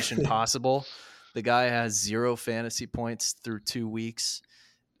situation possible. The guy has 0 fantasy points through 2 weeks.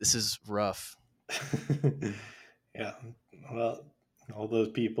 This is rough. Yeah. Well, all those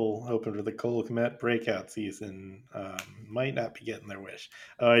people hoping for the Cole Kmet breakout season might not be getting their wish.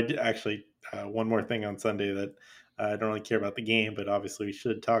 I did actually one more thing on Sunday that I don't really care about the game, but obviously we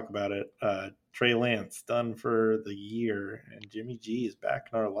should talk about it. Trey Lance done for the year, and Jimmy G is back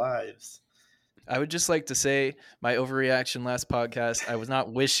in our lives. I would just like to say my overreaction last podcast. I was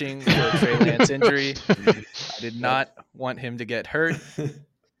not wishing for a Trey Lance injury. I did not want him to get hurt,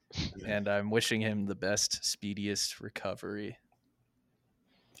 and I'm wishing him the best, speediest recovery.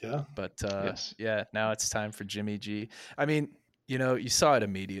 Yeah. But yes. Yeah, now it's time for Jimmy G. I mean, you saw it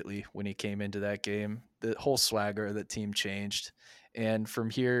immediately when he came into that game. The whole swagger of the team changed. And from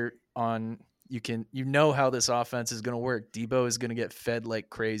here on, you know how this offense is going to work. Debo is going to get fed like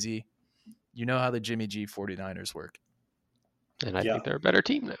crazy. You know how the Jimmy G 49ers work. And I think they're a better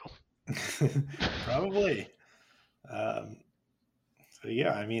team now. Probably. So,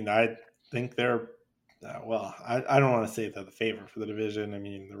 yeah, I mean, I think they're, I don't want to say they're the favorite for the division. I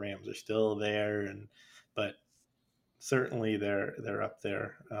mean, the Rams are still there, but certainly they're up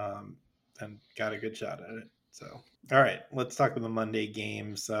there and got a good shot at it. So, all right, let's talk about the Monday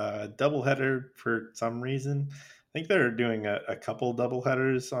games. Doubleheader for some reason. I think they're doing a couple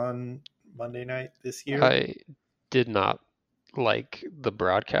doubleheaders on Monday night this year. I did not like the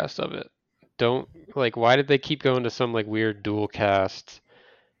broadcast of it. Why did they keep going to some weird dual cast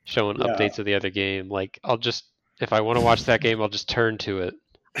showing updates of the other game? If I want to watch that game, I'll just turn to it.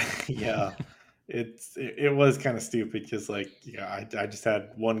 Yeah, it was kind of stupid because like I just had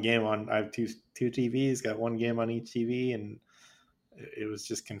one game on. I have two TVs, got one game on each TV, and it was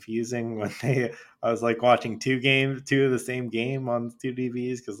just confusing when I was like watching two of the same game on two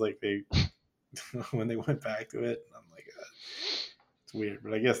TVs because like they when they went back to it, I'm like, it's weird.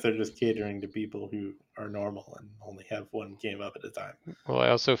 But I guess they're just catering to people who are normal and only have one game up at a time. Well, I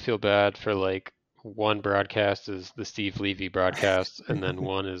also feel bad for like one broadcast is the Steve Levy broadcast, and then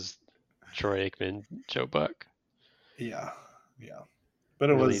one is Troy Aikman, Joe Buck. Yeah, yeah. But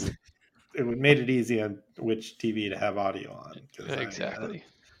Really, it made it easy on which TV to have audio on. exactly.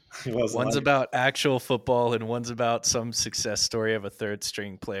 It wasn't One's like, about actual football and one's about some success story of a third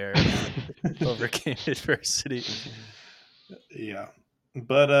string player overcame adversity. Yeah,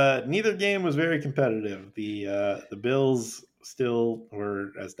 but neither game was very competitive. The Bills still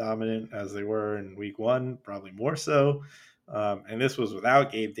were as dominant as they were in Week 1, probably more so. And this was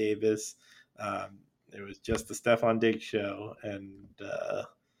without Gabe Davis. It was just the Stephon Diggs show, and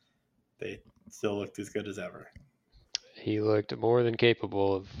they still looked as good as ever. He looked more than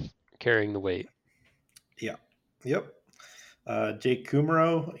capable of carrying the weight. Yeah. Yep. Jake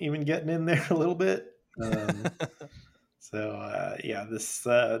Kumaro even getting in there a little bit. So this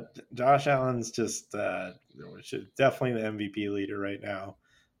Josh Allen's just definitely the MVP leader right now,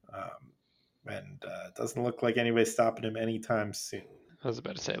 and it doesn't look like anybody's stopping him anytime soon. I was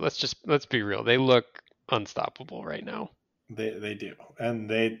about to say, let's be real. They look unstoppable right now. They do, and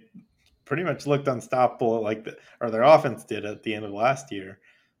they pretty much looked unstoppable their offense did at the end of last year,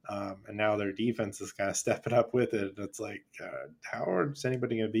 and now their defense is kind of stepping up with it. It's like, how is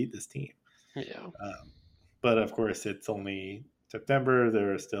anybody going to beat this team? Yeah. But of course, it's only September.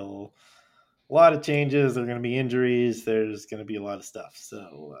 There are still a lot of changes. There are going to be injuries. There's going to be a lot of stuff.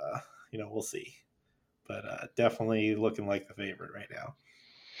 So, we'll see. But definitely looking like the favorite right now.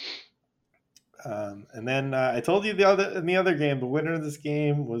 And then I told you in the other game, the winner of this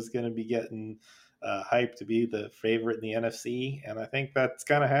game was going to be getting hyped to be the favorite in the NFC. And I think that's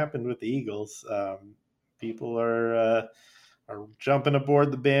kind of happened with the Eagles. People are jumping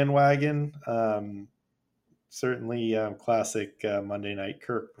aboard the bandwagon. Certainly classic Monday Night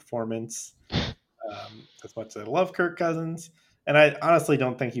Kirk performance. As much as I love Kirk Cousins, and I honestly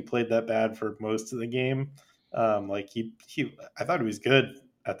don't think he played that bad for most of the game. I thought he was good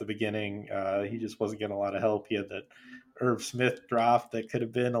at the beginning. He just wasn't getting a lot of help. He had that Irv Smith drop that could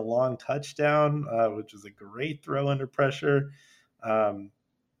have been a long touchdown, which was a great throw under pressure. And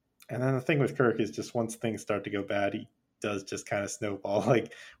then the thing with Kirk is just once things start to go bad, he does just kind of snowball,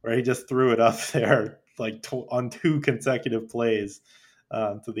 like where he just threw it up there on two consecutive plays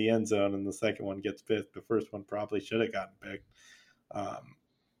to the end zone, and the second one gets picked. The first one probably should have gotten picked.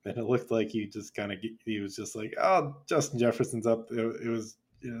 And it looked like he was just like, oh, Justin Jefferson's up. It was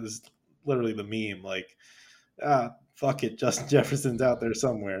literally the meme, like, fuck it, Justin Jefferson's out there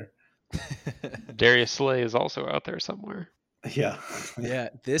somewhere. Darius Slay is also out there somewhere. Yeah. Yeah,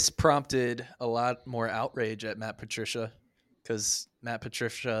 this prompted a lot more outrage at Matt Patricia because Matt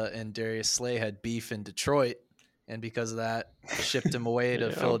Patricia and Darius Slay had beef in Detroit, and because of that, shipped him away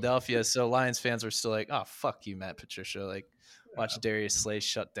to Philadelphia. So Lions fans were still like, oh, fuck you, Matt Patricia. Like, watch Darius Slay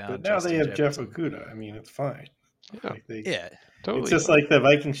shut down. But now Justin they have Jefferson. Jeff Okudah. I mean, it's fine. Yeah, totally. It's just fine. Like the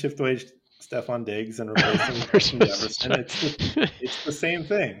Vikings shift away Stephon Diggs and replace him with Jefferson. It's the same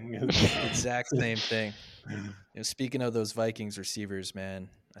thing. Exact same thing. Speaking of those Vikings receivers, man,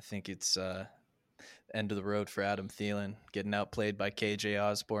 I think it's end of the road for Adam Thielen, getting outplayed by KJ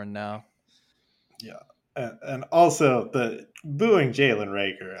Osborne now. Yeah. And also the booing Jalen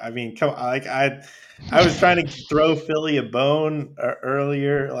Reagor. I mean, come on, like I was trying to throw Philly a bone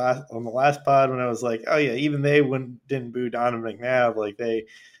earlier on the last pod when I was like, oh yeah, even they didn't boo Donovan McNabb, like they.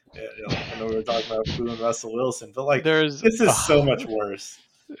 I know we were talking about booing Russell Wilson, but like this is so much worse.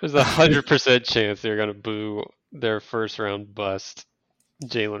 There's 100% chance they're gonna boo their first round bust,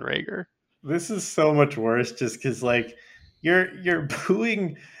 Jalen Reagor. This is so much worse, just because like you're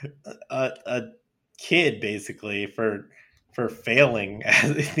booing a kid basically for failing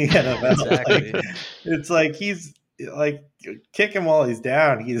in the NFL. Exactly. Like, it's like he's like kick him while he's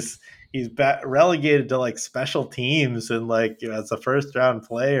down. He's relegated to like special teams and like as a first round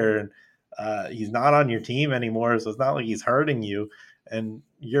player, and he's not on your team anymore. So it's not like he's hurting you, and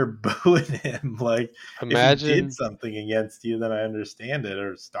you're booing him. Like if he did something against you, then I understand it,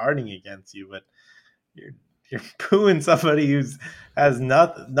 or starting against you, but you're booing somebody who's has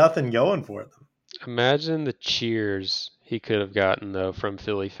nothing going for them. Imagine the cheers he could have gotten though from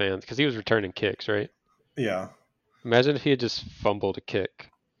Philly fans because he was returning kicks, right? Yeah. Imagine if he had just fumbled a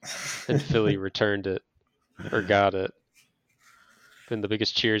kick and Philly returned it or got it. been the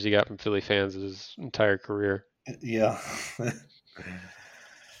biggest cheers he got from Philly fans his entire career. Yeah.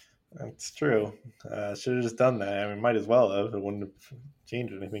 That's true. Should have just done that. I mean, might as well have. It wouldn't have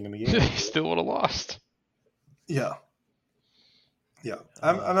changed anything in the game. He still would have lost. Yeah. Yeah.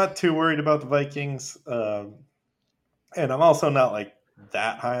 I'm not too worried about the Vikings. And I'm also not like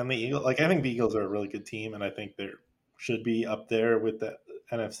that high on the Eagles. Like, I think the Eagles are a really good team, and I think they should be up there with the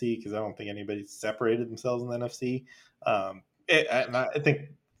NFC because I don't think anybody's separated themselves in the NFC. And I think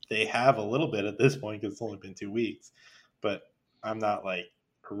they have a little bit at this point because it's only been 2 weeks, but I'm not like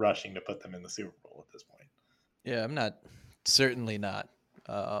rushing to put them in the Super Bowl at this point. Yeah, I'm not. Certainly not.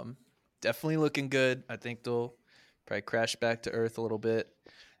 Definitely looking good. I think they'll probably crash back to earth a little bit.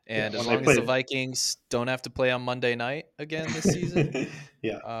 And as long as the Vikings don't have to play on Monday night again this season,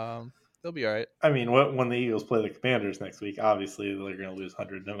 yeah, they'll be all right. I mean, when the Eagles play the Commanders next week, obviously they're going to lose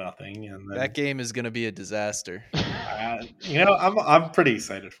 100-0, and then, that game is going to be a disaster. I'm pretty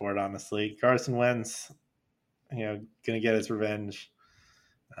excited for it. Honestly, Carson Wentz, going to get his revenge.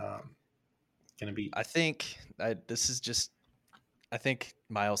 Going to be. I think I think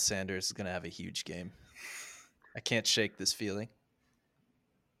Miles Sanders is going to have a huge game. I can't shake this feeling.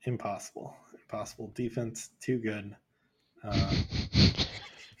 Impossible. Defense too good. All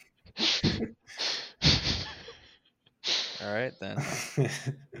right then.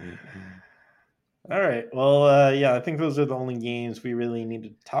 All right. Well, I think those are the only games we really need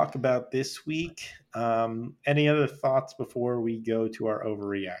to talk about this week. Any other thoughts before we go to our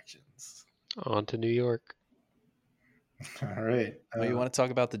overreactions? On to New York. All right. You want to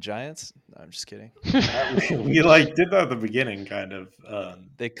talk about the Giants? No, I'm just kidding. we did that at the beginning, kind of.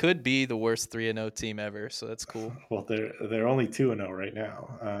 They could be the worst 3-0 team ever, so that's cool. Well, they're only 2-0 right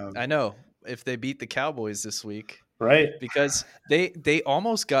now. I know. If they beat the Cowboys this week, right? Because they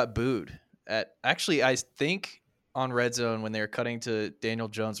almost got booed actually, I think on Red Zone when they were cutting to Daniel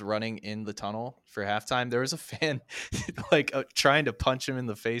Jones running in the tunnel for halftime, there was a fan trying to punch him in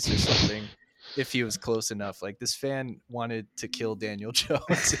the face or something. If he was close enough, like this fan wanted to kill Daniel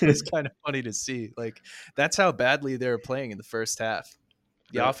Jones. It was kind of funny to see. Like that's how badly they were playing in the first half.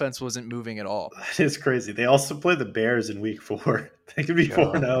 The offense wasn't moving at all. That is crazy. They also play the Bears in week 4. They could be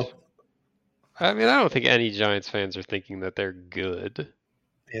 4-0. I mean, I don't think any Giants fans are thinking that they're good.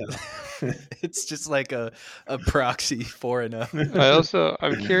 Yeah. It's just like a proxy 4-0.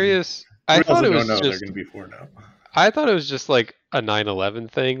 I'm curious. I thought it was just they're going to be 4-0. I thought it was just like a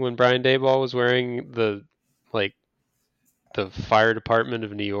 9/11 thing when Brian Daboll was wearing the fire department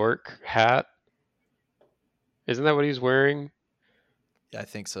of New York hat. Isn't that what he's wearing? Yeah, I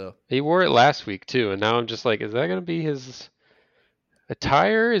think so. He wore it last week too, and now I'm just like, is that going to be his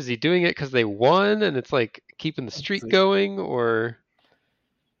attire? Is he doing it because they won and it's like keeping the streak going, or?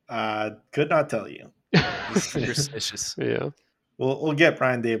 Could not tell you. He's superstitious. Yeah. We'll get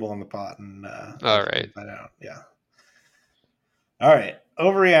Brian Daboll on the pot and all right. Find out. Yeah. All right.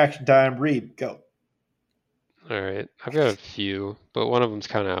 Overreaction time. Reeb, go. All right. I've got a few, but one of them's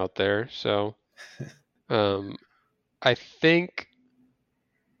kind of out there. So, I think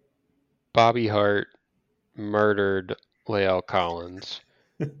Bobby Hart murdered Lael Collins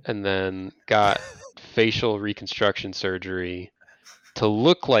and then got facial reconstruction surgery to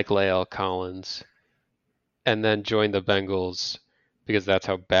look like Lael Collins and then joined the Bengals because that's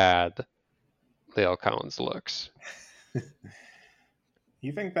how bad Lael Collins looks.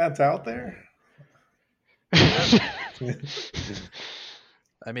 You think that's out there?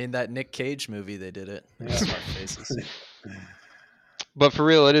 I mean, that Nick Cage movie, they did it. Yeah. Smart faces. But for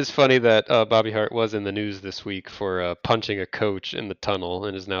real, it is funny that Bobby Hart was in the news this week for punching a coach in the tunnel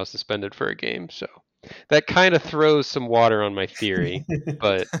and is now suspended for a game. So that kind of throws some water on my theory,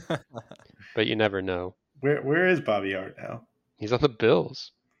 but you never know. Where is Bobby Hart now? He's on the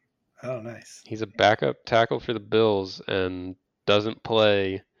Bills. Oh, nice. He's a backup tackle for the Bills and doesn't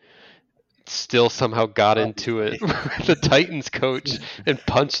play. Still somehow got into it with the Titans coach and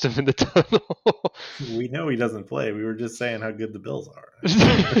punched him in the tunnel. We know he doesn't play. We were just saying how good the Bills are.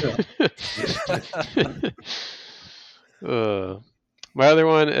 My other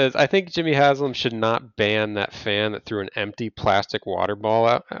one is I think Jimmy Haslam should not ban that fan that threw an empty plastic water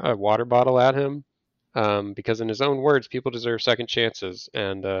bottle at him, because in his own words, people deserve second chances,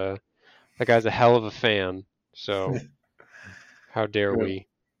 and that guy's a hell of a fan. So how dare we?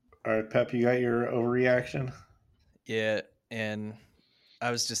 All right, Pep, you got your overreaction? Yeah, and I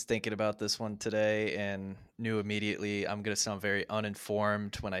was just thinking about this one today and knew immediately I'm going to sound very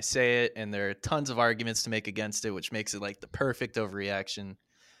uninformed when I say it, and there are tons of arguments to make against it, which makes it like the perfect overreaction.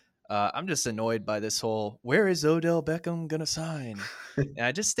 I'm just annoyed by this whole, where is Odell Beckham going to sign? And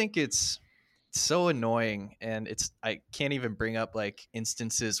I just think it's so annoying, and I can't even bring up like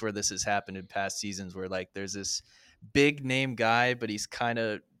instances where this has happened in past seasons where like there's this big name guy, but he's kind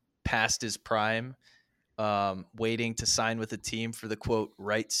of past his prime, waiting to sign with a team for the quote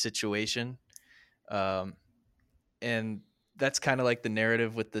right situation. And that's kind of like the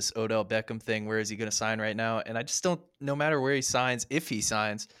narrative with this Odell Beckham thing. Where is he going to sign right now? And I just don't, no matter where he signs, if he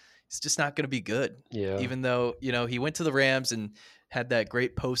signs, it's just not going to be good. Yeah. Even though, he went to the Rams and had that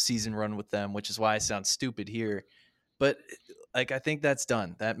great postseason run with them, which is why I sound stupid here. But like, I think that's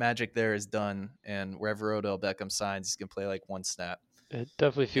done. That magic there is done. And wherever Odell Beckham signs, he's going to play like one snap. It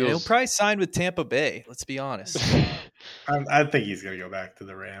definitely feels. He'll probably sign with Tampa Bay. Let's be honest. I think he's going to go back to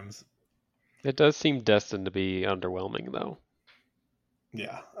the Rams. It does seem destined to be underwhelming, though.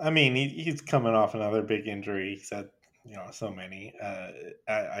 Yeah, I mean, he's coming off another big injury. He's had, so many.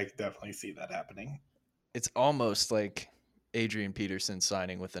 I definitely see that happening. It's almost like Adrian Peterson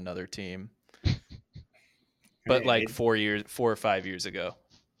signing with another team, but like 4 or 5 years ago.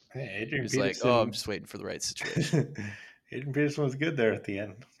 Hey, Adrian He's Peterson. like, I'm just waiting for the right situation. Adrian Peterson was good there at the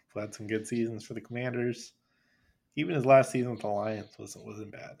end. Had some good seasons for the Commanders. Even his last season with the Lions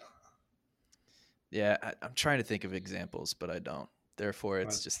wasn't bad. Yeah, I'm trying to think of examples, but I don't. Therefore,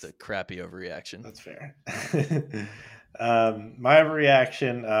 it's just a crappy overreaction. That's fair. My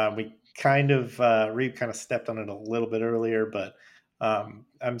overreaction, we kind of, Reeb kind of stepped on it a little bit earlier, but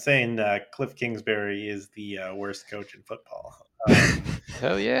I'm saying Cliff Kingsbury is the worst coach in football.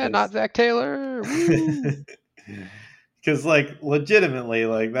 Hell yeah, not Zach Taylor. Because, like, legitimately,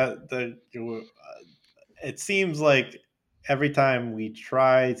 like that, it seems like every time we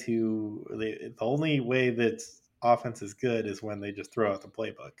try to, the only way that offense is good is when they just throw out the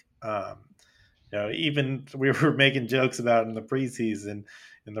playbook. Even we were making jokes about in the preseason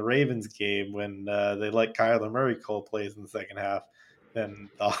in the Ravens game when they let Kyler Murray call plays in the second half, then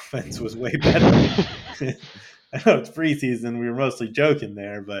the offense was way better. I know it's preseason. We were mostly joking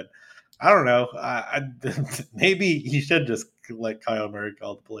there, but I don't know. Maybe he should just let Kyler Murray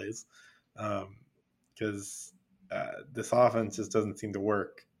call the plays because this offense just doesn't seem to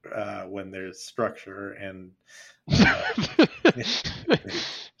work when there's structure and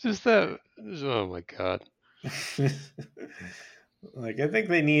just that. Oh my god! Like, I think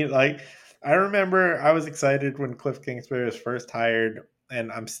they need, like, I remember I was excited when Cliff Kingsbury was first hired,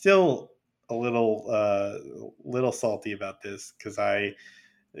 and I'm still a little salty about this because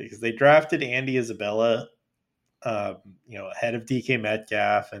they drafted Andy Isabella, ahead of DK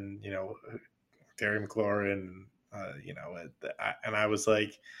Metcalf and Terry McLaurin, and I was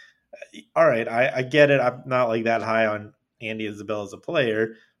like, all right, I get it. I'm not like that high on Andy Isabella as a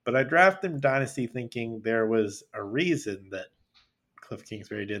player, but I drafted him Dynasty thinking there was a reason that Cliff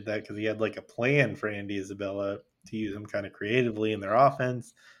Kingsbury did that, because he had like a plan for Andy Isabella to use him kind of creatively in their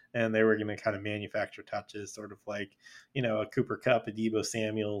offense, and they were going to kind of manufacture touches, sort of like, a Cooper Kupp, a Deebo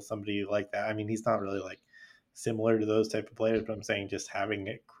Samuel, somebody like that. I mean, he's not really like similar to those type of players, but I'm saying just having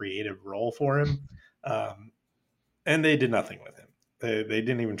a creative role for him. And they did nothing with him. They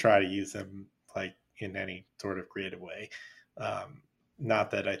didn't even try to use him like in any sort of creative way.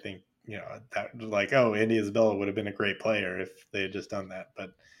 Not that I think, that like, Andy Isabella would have been a great player if they had just done that.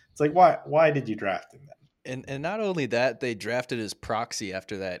 But it's like, why did you draft him then? And not only that, they drafted his proxy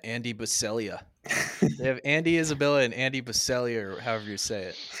after that, Andy Basellia. They have Andy Isabella and Andy Basellia, or however you say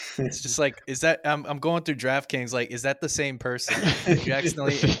it. It's just like, is that I'm going through DraftKings, like, is that the same person? You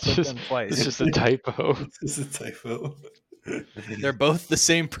accidentally clicked them twice. It's just a typo. It's a typo. They're both the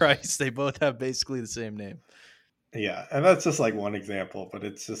same price. They both have basically the same name. Yeah, and that's just like one example, but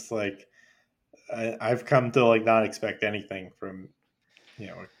it's just like I've come to like not expect anything from a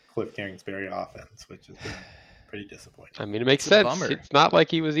Cliff Kingsbury offense, which has been pretty disappointing. I mean, it makes sense. It's not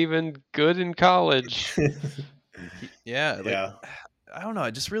like he was even good in college. Yeah. I don't know.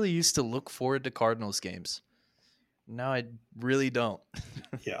 I just really used to look forward to Cardinals games. Now I really don't.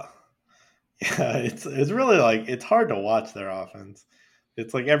 Yeah, it's really like, it's hard to watch their offense.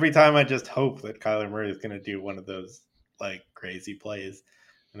 It's like every time I just hope that Kyler Murray is going to do one of those like crazy plays.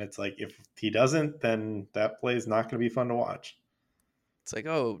 And it's like, if he doesn't, then that play is not going to be fun to watch. It's like,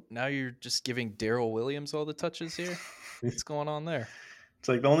 now you're just giving Darrell Williams all the touches here? What's going on there? It's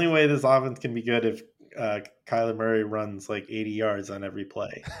like the only way this offense can be good if Kyler Murray runs like 80 yards on every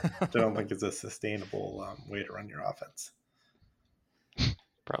play. Which I don't think is a sustainable way to run your offense.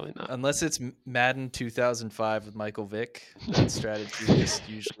 Probably not. Unless it's Madden 2005 with Michael Vick. That strategy just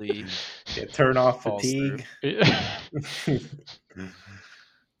usually turn off fatigue.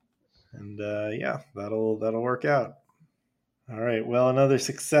 And that'll work out. All right. Well, another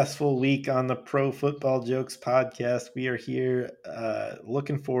successful week on the Pro Football Jokes podcast. We are here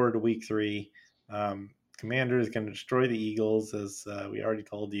looking forward to week 3. Commander is going to destroy the Eagles, as we already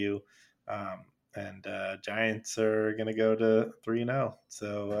told you. And Giants are going to go to 3-0.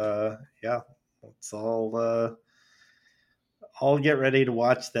 So, yeah, let's all get ready to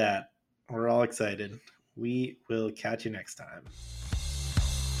watch that. We're all excited. We will catch you next time.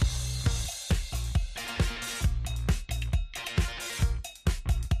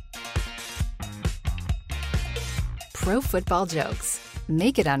 Pro Football Jokes.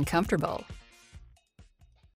 Make it uncomfortable.